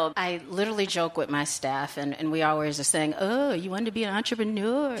still? I literally joke with my staff and we always are saying, oh, you want to be an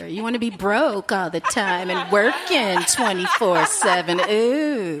entrepreneur? You want to be broke all the time and working 24/7.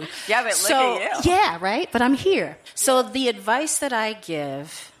 Ooh. Yeah, but look at you. Yeah, right? But I'm here. So the advice that I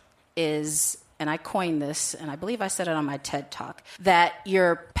give is, and I coined this, and I believe I said it on my TED Talk, that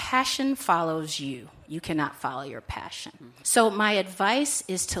your passion follows you. You cannot follow your passion. So my advice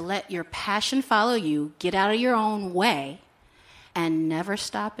is to let your passion follow you, get out of your own way, and never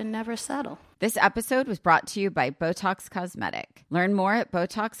stop and never settle. This episode was brought to you by Botox Cosmetic. Learn more at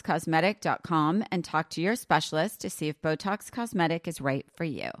BotoxCosmetic.com and talk to your specialist to see if Botox Cosmetic is right for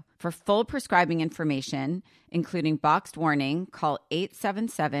you. For full prescribing information, including boxed warning, call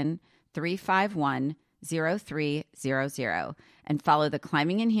 877-351-0300 and follow the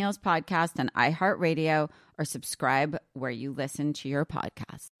Climbing in Heels podcast on iHeartRadio or subscribe where you listen to your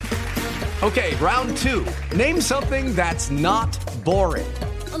podcast. Okay, round two. Name something that's not boring.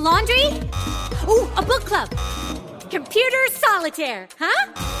 A laundry? Ooh, a book club. Computer solitaire,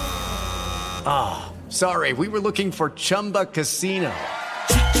 huh? Ah, sorry, we were looking for Chumba Casino.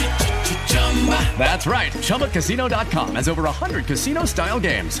 That's right. ChumbaCasino.com has over 100 casino-style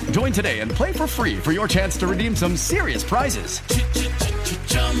games. Join today and play for free for your chance to redeem some serious prizes.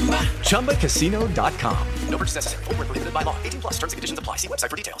 ChumbaCasino.com. No purchase necessary. Void where prohibited by law. 18+. Terms and conditions apply. See website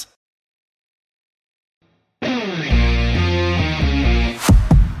for details.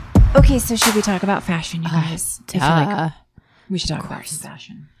 Okay, so should we talk about fashion, you guys? I feel like we should talk about some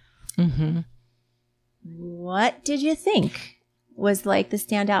fashion. Mm-hmm. What did you think was like the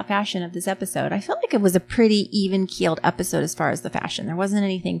standout fashion of this episode? I felt like it was a pretty even-keeled episode as far as the fashion. There wasn't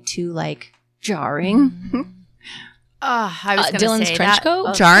anything too like jarring. I was going to Dylan's say trench that.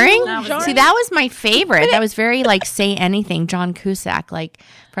 coat? Jarring? Jarring? See, that was my favorite. That was very like Say Anything, John Cusack, like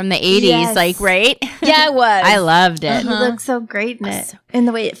from the 80s, Yes. like, right? Yeah, it was. I loved it. He looked so great in it. And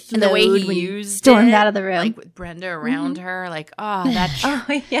the way it flowed And the way he when used stormed it, out of the room. like with Brenda around her, like, oh, that.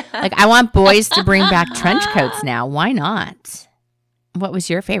 Oh, yeah. Like, I want boys to bring back trench coats now. Why not? What was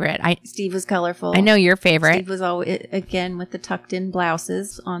your favorite? Steve was colorful. I know your favorite. Steve was always, again, with the tucked-in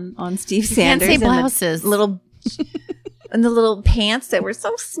blouses on Steve You can't Sanders. say and the blouses. little... And the little pants that were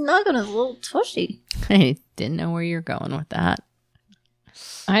so snug on his little tushy. I didn't know where you're going with that.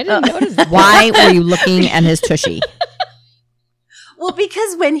 I didn't notice. Why were you looking at his tushy? Well,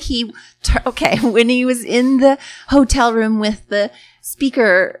 because when he was in the hotel room with the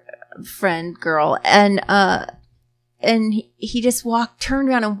speaker friend girl, and he just turned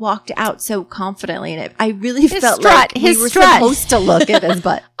around and walked out so confidently, and I really felt like we were supposed to look at his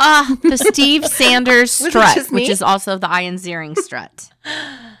butt. The Steve Sanders Was it strut, just me? which is also the Ian Ziering strut.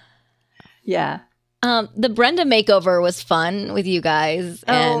 Yeah. The Brenda makeover was fun with you guys.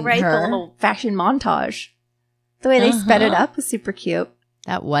 And The her. little fashion montage. The way they sped it up was super cute.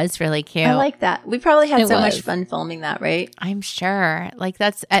 That was really cute. I like that. We probably had It so was. much fun filming that, right? I'm sure. Like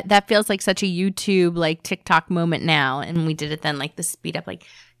that feels like such a YouTube, like TikTok moment now. And we did it then, like the speed up, like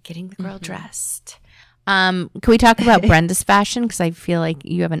getting the girl dressed. Can we talk about Brenda's fashion? Because I feel like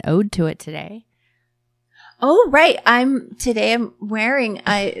you have an ode to it today. Oh, right. I'm wearing,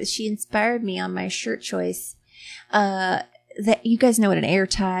 she inspired me on my shirt choice. That you guys know what an air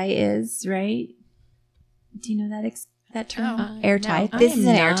tie is, right? Do you know that term? Air tie. no, This I is am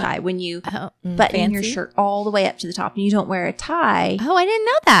an air not. tie when you button your fancy. shirt all the way up to the top and you don't wear a tie, Oh, I didn't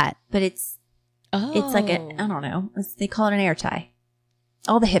know that. but it's like I don't know. They call it an air tie.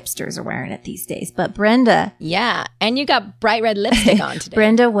 All the hipsters are wearing it these days, but Brenda, Yeah, and you got bright red lipstick on today.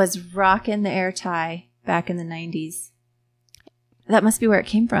 Brenda was rocking the air tie back in the 90s. That must be where it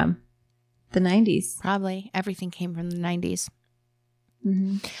came from. The 90s. Probably everything came from the 90s.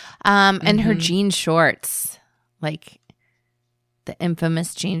 Mm-hmm. And her jean shorts, like the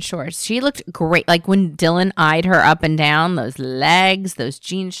infamous jean shorts. She looked great. Like when Dylan eyed her up and down, those legs, those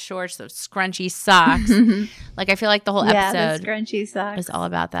jean shorts, those scrunchy socks. Like I feel like the whole episode the scrunchy socks. was all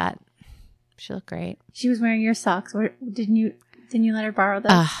about that. She looked great. She was wearing your socks. Didn't you let her borrow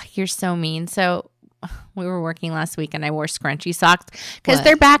those? You're so mean. So we were working last week and I wore scrunchy socks because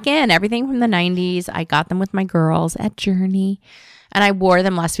they're back in. Everything from the 90s. I got them with my girls at Journey and I wore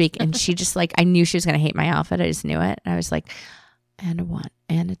them last week and she just like, I knew she was going to hate my outfit. I just knew it. And I was like, and a 1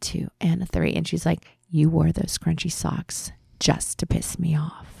 and a 2 and a 3. And she's like, you wore those scrunchy socks just to piss me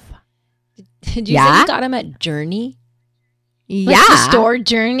off. Did you say you got them at Journey? Yeah. Like the store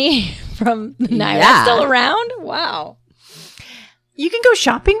Journey from the night. That's still around? Wow. You can go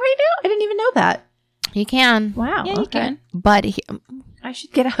shopping right now? I didn't even know that. You can. Wow. Yeah, you okay. can. But I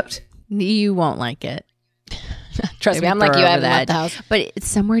should get out. You won't like it. Trust me, I'm like you. I haven't left the house. But it's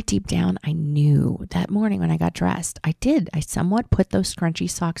somewhere deep down, I knew that morning when I got dressed, I somewhat put those scrunchy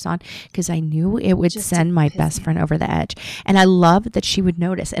socks on because I knew it would send my best friend over the edge. And I loved that she would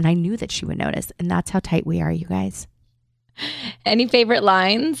notice. And I knew that she would notice. And that's how tight we are, you guys. Any favorite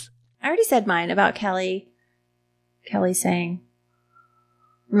lines? I already said mine about Kelly. Kelly saying,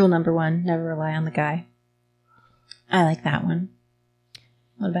 rule number 1, never rely on the guy. I like that one.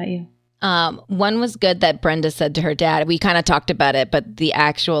 What about you? One was good that Brenda said to her dad. We kind of talked about it, but the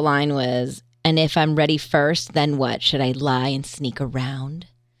actual line was, and if I'm ready first, then what? Should I lie and sneak around?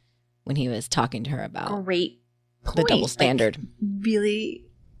 When he was talking to her about great point. The double standard. Like, really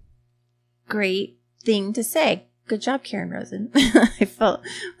great thing to say. Good job, Karen Rosen. I felt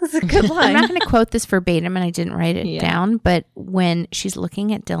it was a good line. I'm not going to quote this verbatim, and I didn't write it down, but when she's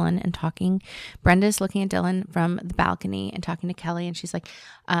looking at Dylan and talking, Brenda's looking at Dylan from the balcony and talking to Kelly, and she's like,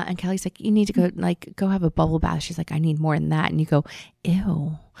 and Kelly's like, you need to go have a bubble bath. She's like, I need more than that. And you go,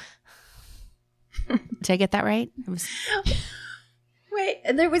 ew. Did I get that right? It was... Wait,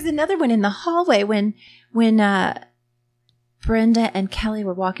 there was another one in the hallway when Brenda and Kelly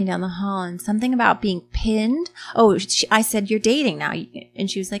were walking down the hall and something about being pinned. Oh, I said, you're dating now. And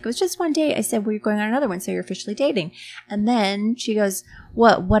she was like, it was just one date. I said, well, you're going on another one. So you're officially dating. And then she goes,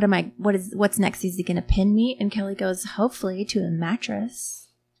 what's next? Is he going to pin me? And Kelly goes, hopefully to a mattress.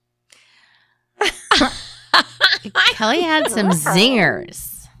 Kelly had some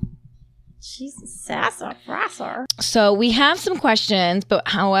zingers. She's a sassafrasser. So we have some questions, but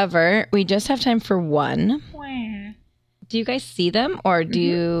however, we just have time for one. Do you guys see them, or do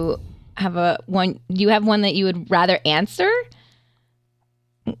you have one? Do you have one that you would rather answer?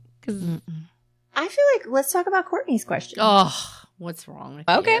 I feel like let's talk about Courtney's question. Oh, what's wrong with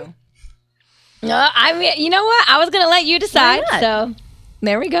you? I mean, you know what? I was going to let you decide. So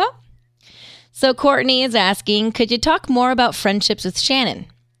there we go. So Courtney is asking, could you talk more about friendships with Shannon?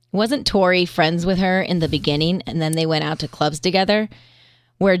 Wasn't Tori friends with her in the beginning, and then they went out to clubs together?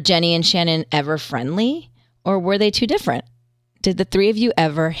 Were Jenny and Shannon ever friendly? Or were they too different? Did the three of you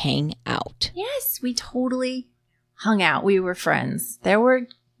ever hang out? Yes, we totally hung out. We were friends. There were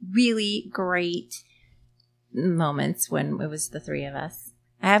really great moments when it was the three of us.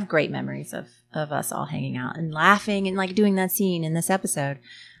 I have great memories of us all hanging out and laughing and like doing that scene in this episode.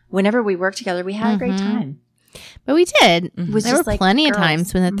 Whenever we worked together, we had a great time. But we did. It was there just were like plenty of girls.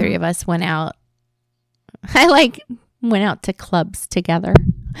 times when the three of us went out. I went out to clubs together.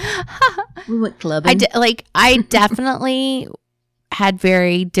 We went clubbing. I definitely had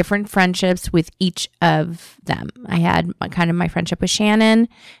very different friendships with each of them. I had kind of my friendship with Shannon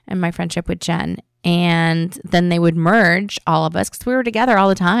and my friendship with Jen. And then they would merge, all of us, because we were together all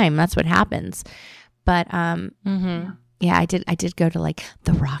the time. That's what happens. But yeah, I did go to like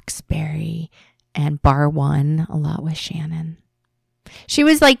the Roxbury and Bar One a lot with Shannon. She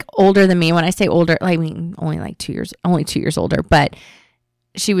was like older than me. When I say older, I mean only 2 years older, but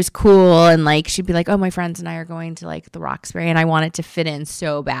she was cool, and like she'd be like, oh, my friends and I are going to like the Roxbury, and I wanted to fit in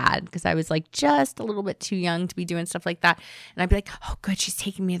so bad because I was like just a little bit too young to be doing stuff like that. And I'd be like, oh good, she's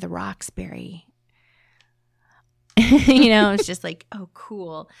taking me to the Roxbury. It's just like, oh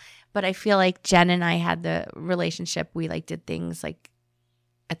cool. But I feel like Jen and I had the relationship, we like did things like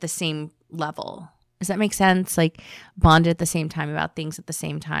at the same level. Does that make sense? Like bonded at the same time about things at the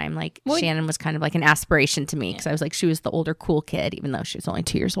same time. Like Shannon was kind of like an aspiration to me because I was like, she was the older cool kid, even though she was only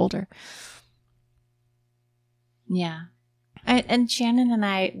 2 years older. Yeah. And Shannon and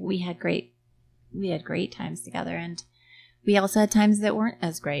I, we had great times together. And we also had times that weren't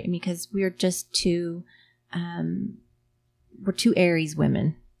as great because we were just two Aries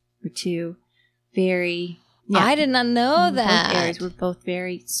women. We're two very... Yeah, I did not know that. Both Aries. We're both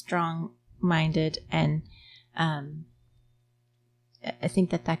very strong-minded, and I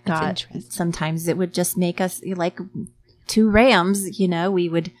think that got sometimes it would just make us like two rams. We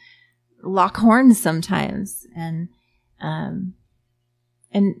would lock horns sometimes, and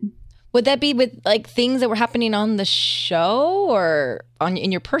would that be with like things that were happening on the show or in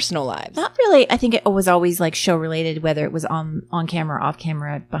your personal lives? Not really. I think it was always like show related, whether it was on camera, off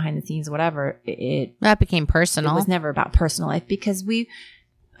camera, behind the scenes, whatever. That became personal. It was never about personal life because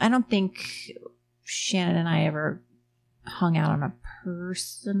I don't think Shannon and I ever hung out on a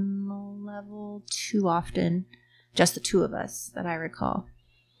personal level too often. Just the two of us that I recall.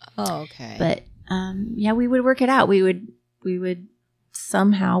 Oh, okay. But yeah, we would work it out. We would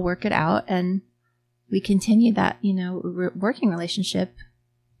somehow work it out, and we continued that working relationship.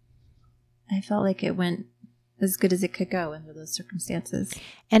 I felt like it went as good as it could go under those circumstances.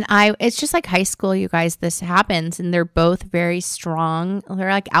 And it's just like high school, you guys, this happens, and they're both very strong. They're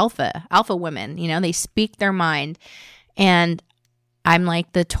like alpha women, you know, they speak their mind. And I'm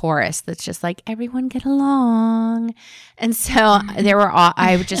like the Taurus that's just like, everyone get along. And so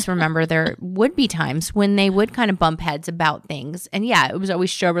I just remember there would be times when they would kind of bump heads about things. And yeah, it was always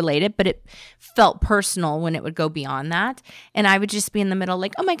show related, but it felt personal when it would go beyond that. And I would just be in the middle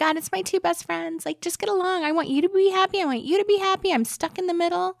like, oh my God, it's my two best friends. Like, just get along. I want you to be happy. I want you to be happy. I'm stuck in the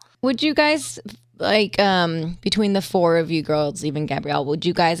middle. Would you guys, like, between the four of you girls, even Gabrielle, would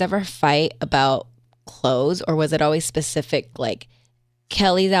you guys ever fight about clothes? Or was it always specific, like,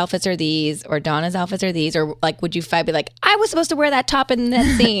 Kelly's outfits are these, or Donna's outfits are these, or like, would you fight, be like, I was supposed to wear that top in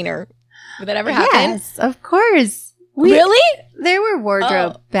that scene, or would that ever happen? Yes, of course. Really? There were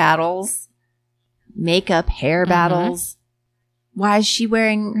wardrobe battles, makeup, hair battles. Why is she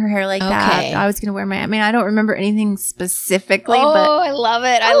wearing her hair like that? I was going to wear I don't remember anything specifically, but I love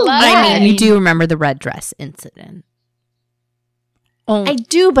it. I love it. I mean, you do remember the red dress incident. I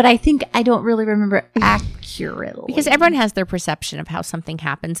do, but I think I don't really remember accurately. Because everyone has their perception of how something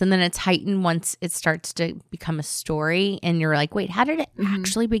happens, and then it's heightened once it starts to become a story, and you're like, wait, how did it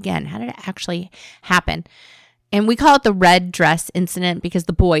actually begin? How did it actually happen? And we call it the red dress incident because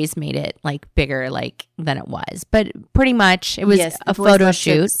the boys made it like bigger than it was. But pretty much it was a photo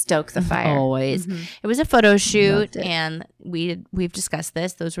shoot. Stoke the fire. Always. It was a photo shoot, and we've discussed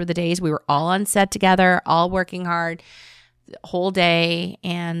this. Those were the days we were all on set together, all working hard whole day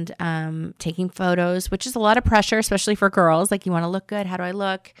and taking photos, which is a lot of pressure, especially for girls. Like, you want to look good. How do I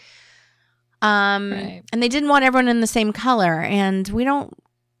look? Right. And they didn't want everyone in the same color, and we don't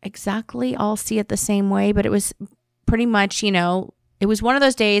exactly all see it the same way, but it was pretty much, you know, it was one of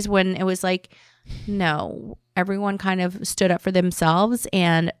those days when it was like, no, everyone kind of stood up for themselves.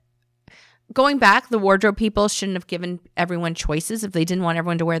 And going back, the wardrobe people shouldn't have given everyone choices if they didn't want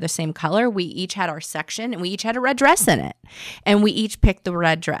everyone to wear the same color. We each had our section, and we each had a red dress in it, and we each picked the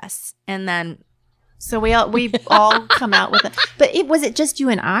red dress. And then, so we've all come out with it. But was it just you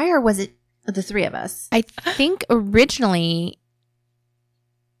and I, or was it the three of us? I think originally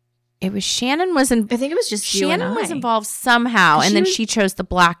it was Shannon I think it was just you and I. Shannon was involved somehow, and then she chose the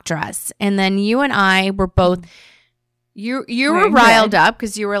black dress, and then you and I were both. You were riled up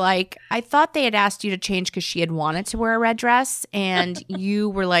because you were like, I thought they had asked you to change because she had wanted to wear a red dress, and you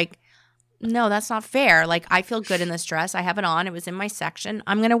were like, no, that's not fair. Like, I feel good in this dress. I have it on. It was in my section.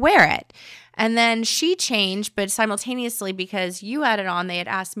 I'm going to wear it. And then she changed, but simultaneously, because you had it on, they had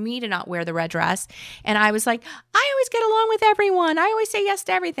asked me to not wear the red dress. And I was like, I always get along with everyone. I always say yes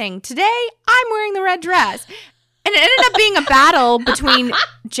to everything. Today, I'm wearing the red dress. And it ended up being a battle between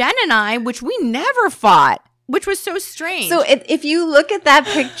Jen and I, which we never fought. Which was so strange. So if you look at that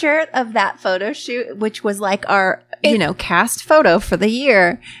picture of that photo shoot, which was like our, cast photo for the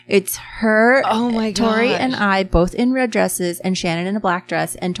year, it's her, Tori and I both in red dresses, and Shannon in a black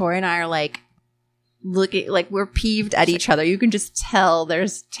dress, and Tori and I are like looking like we're peeved at each other. You can just tell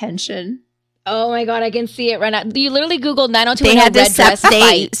there's tension. Oh my God, I can see it right now. You literally Googled 90210 They had red dress they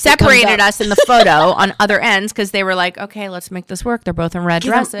fight. separated us in the photo on other ends because they were like, okay, let's make this work. They're both in red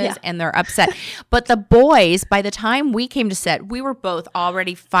dresses and they're upset. But the boys, by the time we came to set, we were both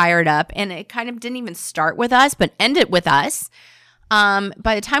already fired up, and it kind of didn't even start with us, but ended with us. By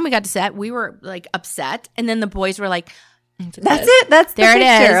the time we got to set, we were like upset, and then the boys were like, that's it. That's there the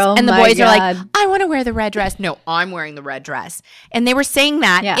it is. Oh and the boys are like, I want to wear the red dress. No, I'm wearing the red dress. And they were saying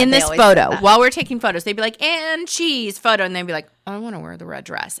that in this photo while we're taking photos. They'd be like, and cheese photo. And they'd be like, I want to wear the red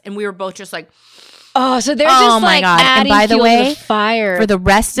dress. And we were both just like, oh, so they're just like adding and by the way, fire. For the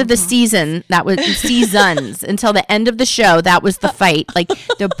rest of the season, that was seasons until the end of the show, that was the fight. Like,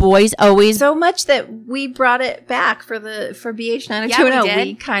 the boys always so much that we brought it back for BH 90210.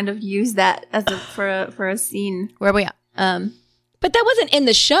 We kind of used that as for a scene. Where we at? But that wasn't in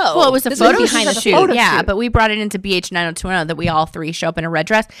the show. Well, it was a photo shoot. Yeah, but we brought it into BH 90210 that we all three show up in a red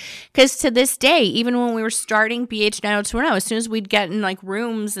dress. Because to this day, even when we were starting BH 90210, as soon as we'd get in like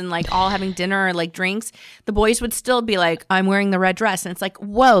rooms and like all having dinner or like drinks, the boys would still be like, I'm wearing the red dress. And it's like,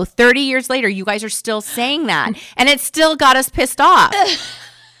 whoa, 30 years later, you guys are still saying that. And it still got us pissed off.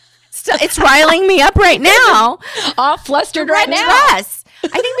 It's riling me up right now. All flustered right now. Dress. I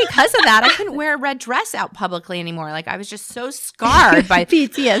think because of that, I couldn't wear a red dress out publicly anymore. Like, I was just so scarred by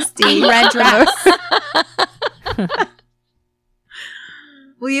PTSD. Red dress.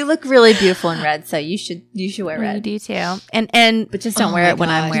 Well, you look really beautiful in red, so you should wear red. You do too. And but just don't wear it when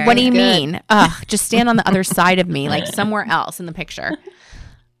I'm wearing it. What do you mean? Just stand on the other side of me, like somewhere else in the picture.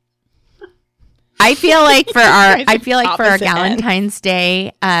 I feel like for our Valentine's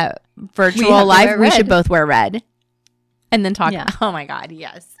Day, virtual live, we should both wear red and then talk. Yeah. Oh my God,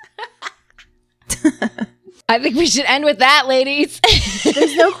 yes. I think we should end with that, ladies.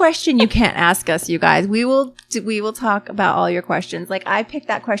 There's no question you can't ask us, you guys. We will talk about all your questions. Like, I picked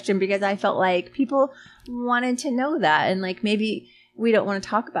that question because I felt like people wanted to know that, and like maybe we don't want to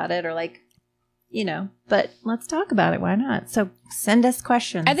talk about it, or like, you know, but let's talk about it. Why not? So send us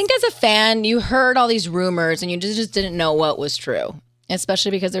questions. I think as a fan, you heard all these rumors and you just didn't know what was true,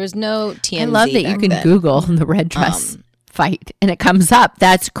 especially because there was no TMZ. I love that you can Google the red dress fight and it comes up.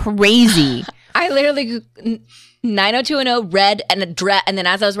 That's crazy. I literally 90210 red and a dress, and then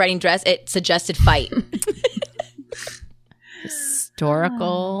as I was writing dress, it suggested fight.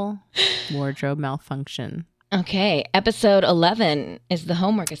 Historical wardrobe malfunction. Okay, episode 11 is the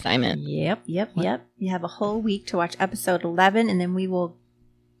homework assignment. Yep. You have a whole week to watch episode 11, and then we will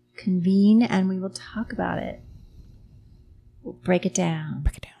convene and we will talk about it. We'll break it down.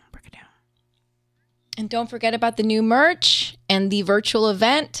 And don't forget about the new merch and the virtual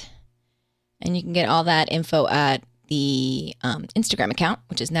event. And you can get all that info at the Instagram account,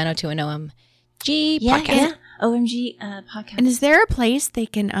 which is 90210OMG podcast. Yeah. OMG podcast. And is there a place they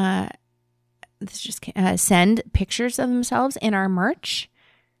can send pictures of themselves in our merch?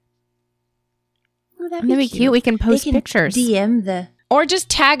 Oh, that'd be cute. We can post pictures. DM or just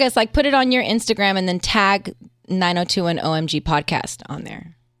tag us, like put it on your Instagram and then tag 90210OMG podcast on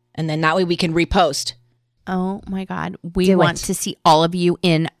there. And then that way we can repost. Oh my God. We want to see all of you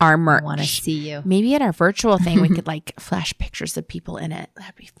in our merch. I want to see you. Maybe at our virtual thing, we could like flash pictures of people in it.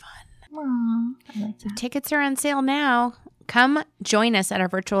 That'd be fun. Aww, I like that. So tickets are on sale now. Come join us at our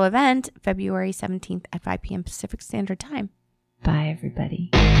virtual event, February 17th at 5 p.m. Pacific Standard Time. Bye, everybody.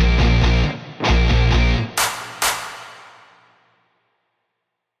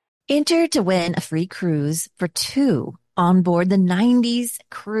 Enter to win a free cruise for two on board the 90s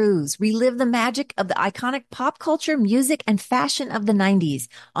cruise. Relive the magic of the iconic pop culture, music, and fashion of the 90s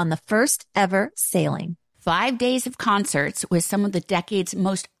on the first ever sailing. 5 days of concerts with some of the decade's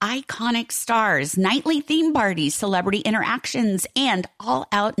most iconic stars, nightly theme parties, celebrity interactions, and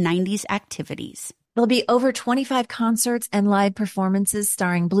all-out 90s activities. There'll be over 25 concerts and live performances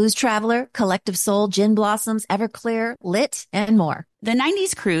starring Blues Traveler, Collective Soul, Gin Blossoms, Everclear, Lit, and more. The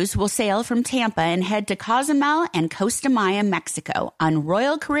 90s cruise will sail from Tampa and head to Cozumel and Costa Maya, Mexico on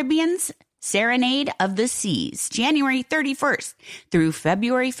Royal Caribbean's Serenade of the Seas, January 31st through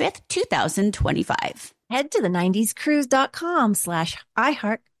February 5th, 2025. Head to the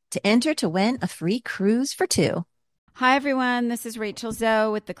 90scruise.com/iHeart to enter to win a free cruise for two. Hi, everyone. This is Rachel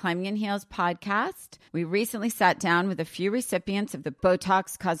Zoe with the Climbing in Heels podcast. We recently sat down with a few recipients of the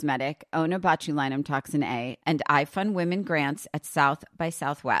Botox Cosmetic, Onabotulinum Toxin A, and iFund Women grants at South by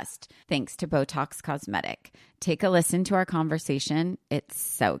Southwest, thanks to Botox Cosmetic. Take a listen to our conversation. It's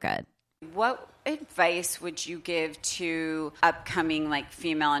so good. What advice would you give to upcoming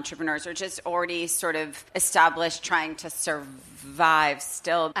female entrepreneurs, or just already sort of established, trying to survive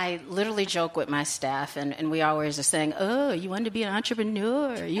still? I literally joke with my staff, and we always are saying, oh, you want to be an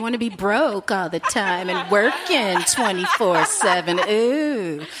entrepreneur? You want to be broke all the time and working 24/7?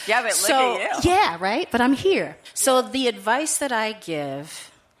 Ooh. Yeah, but look at you. Yeah, right? But I'm here. So the advice that I give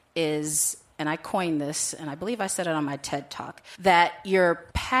is, and I coined this, and I believe I said it on my TED Talk, that your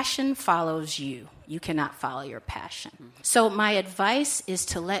passion follows you. You cannot follow your passion. Mm-hmm. So my advice is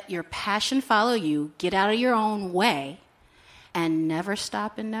to let your passion follow you, get out of your own way, and never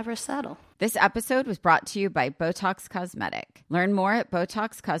stop and never settle. This episode was brought to you by Botox Cosmetic. Learn more at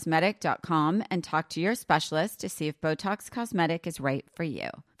BotoxCosmetic.com and talk to your specialist to see if Botox Cosmetic is right for you.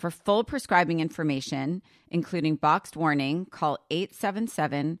 For full prescribing information, including boxed warning, call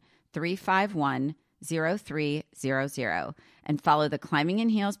 877-351-0300 and follow the Climbing in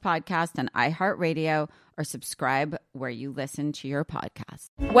Heels podcast on iHeartRadio or subscribe where you listen to your podcast.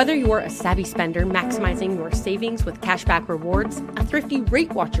 Whether you're a savvy spender maximizing your savings with cashback rewards, a thrifty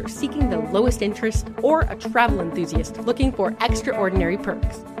rate watcher seeking the lowest interest, or a travel enthusiast looking for extraordinary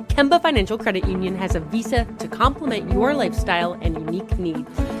perks, Kemba Financial Credit Union has a visa to complement your lifestyle and unique needs.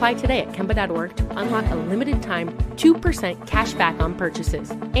 Apply today at Kemba.org to unlock a limited time 2% cash back on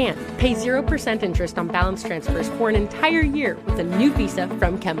purchases and pay 0% interest on balance transfers for an entire year with a new visa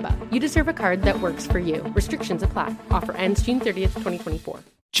from Kemba. You deserve a card that works for you. Restrictions apply. Offer ends June 30th, 2024.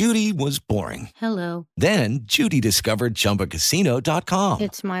 Judy was boring. Hello. Then Judy discovered ChumbaCasino.com.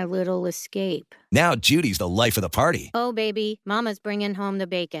 It's my little escape. Now Judy's the life of the party. Oh, baby, mama's bringing home the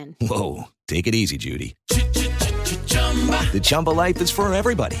bacon. Whoa, take it easy, Judy. The Chumba life is for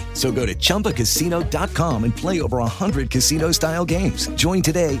everybody. So go to ChumbaCasino.com and play over 100 casino-style games. Join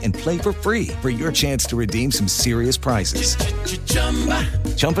today and play for free for your chance to redeem some serious prizes.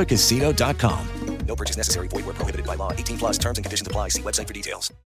 ChumbaCasino.com. No purchase necessary. Void where prohibited by law. 18 plus terms and conditions apply. See website for details.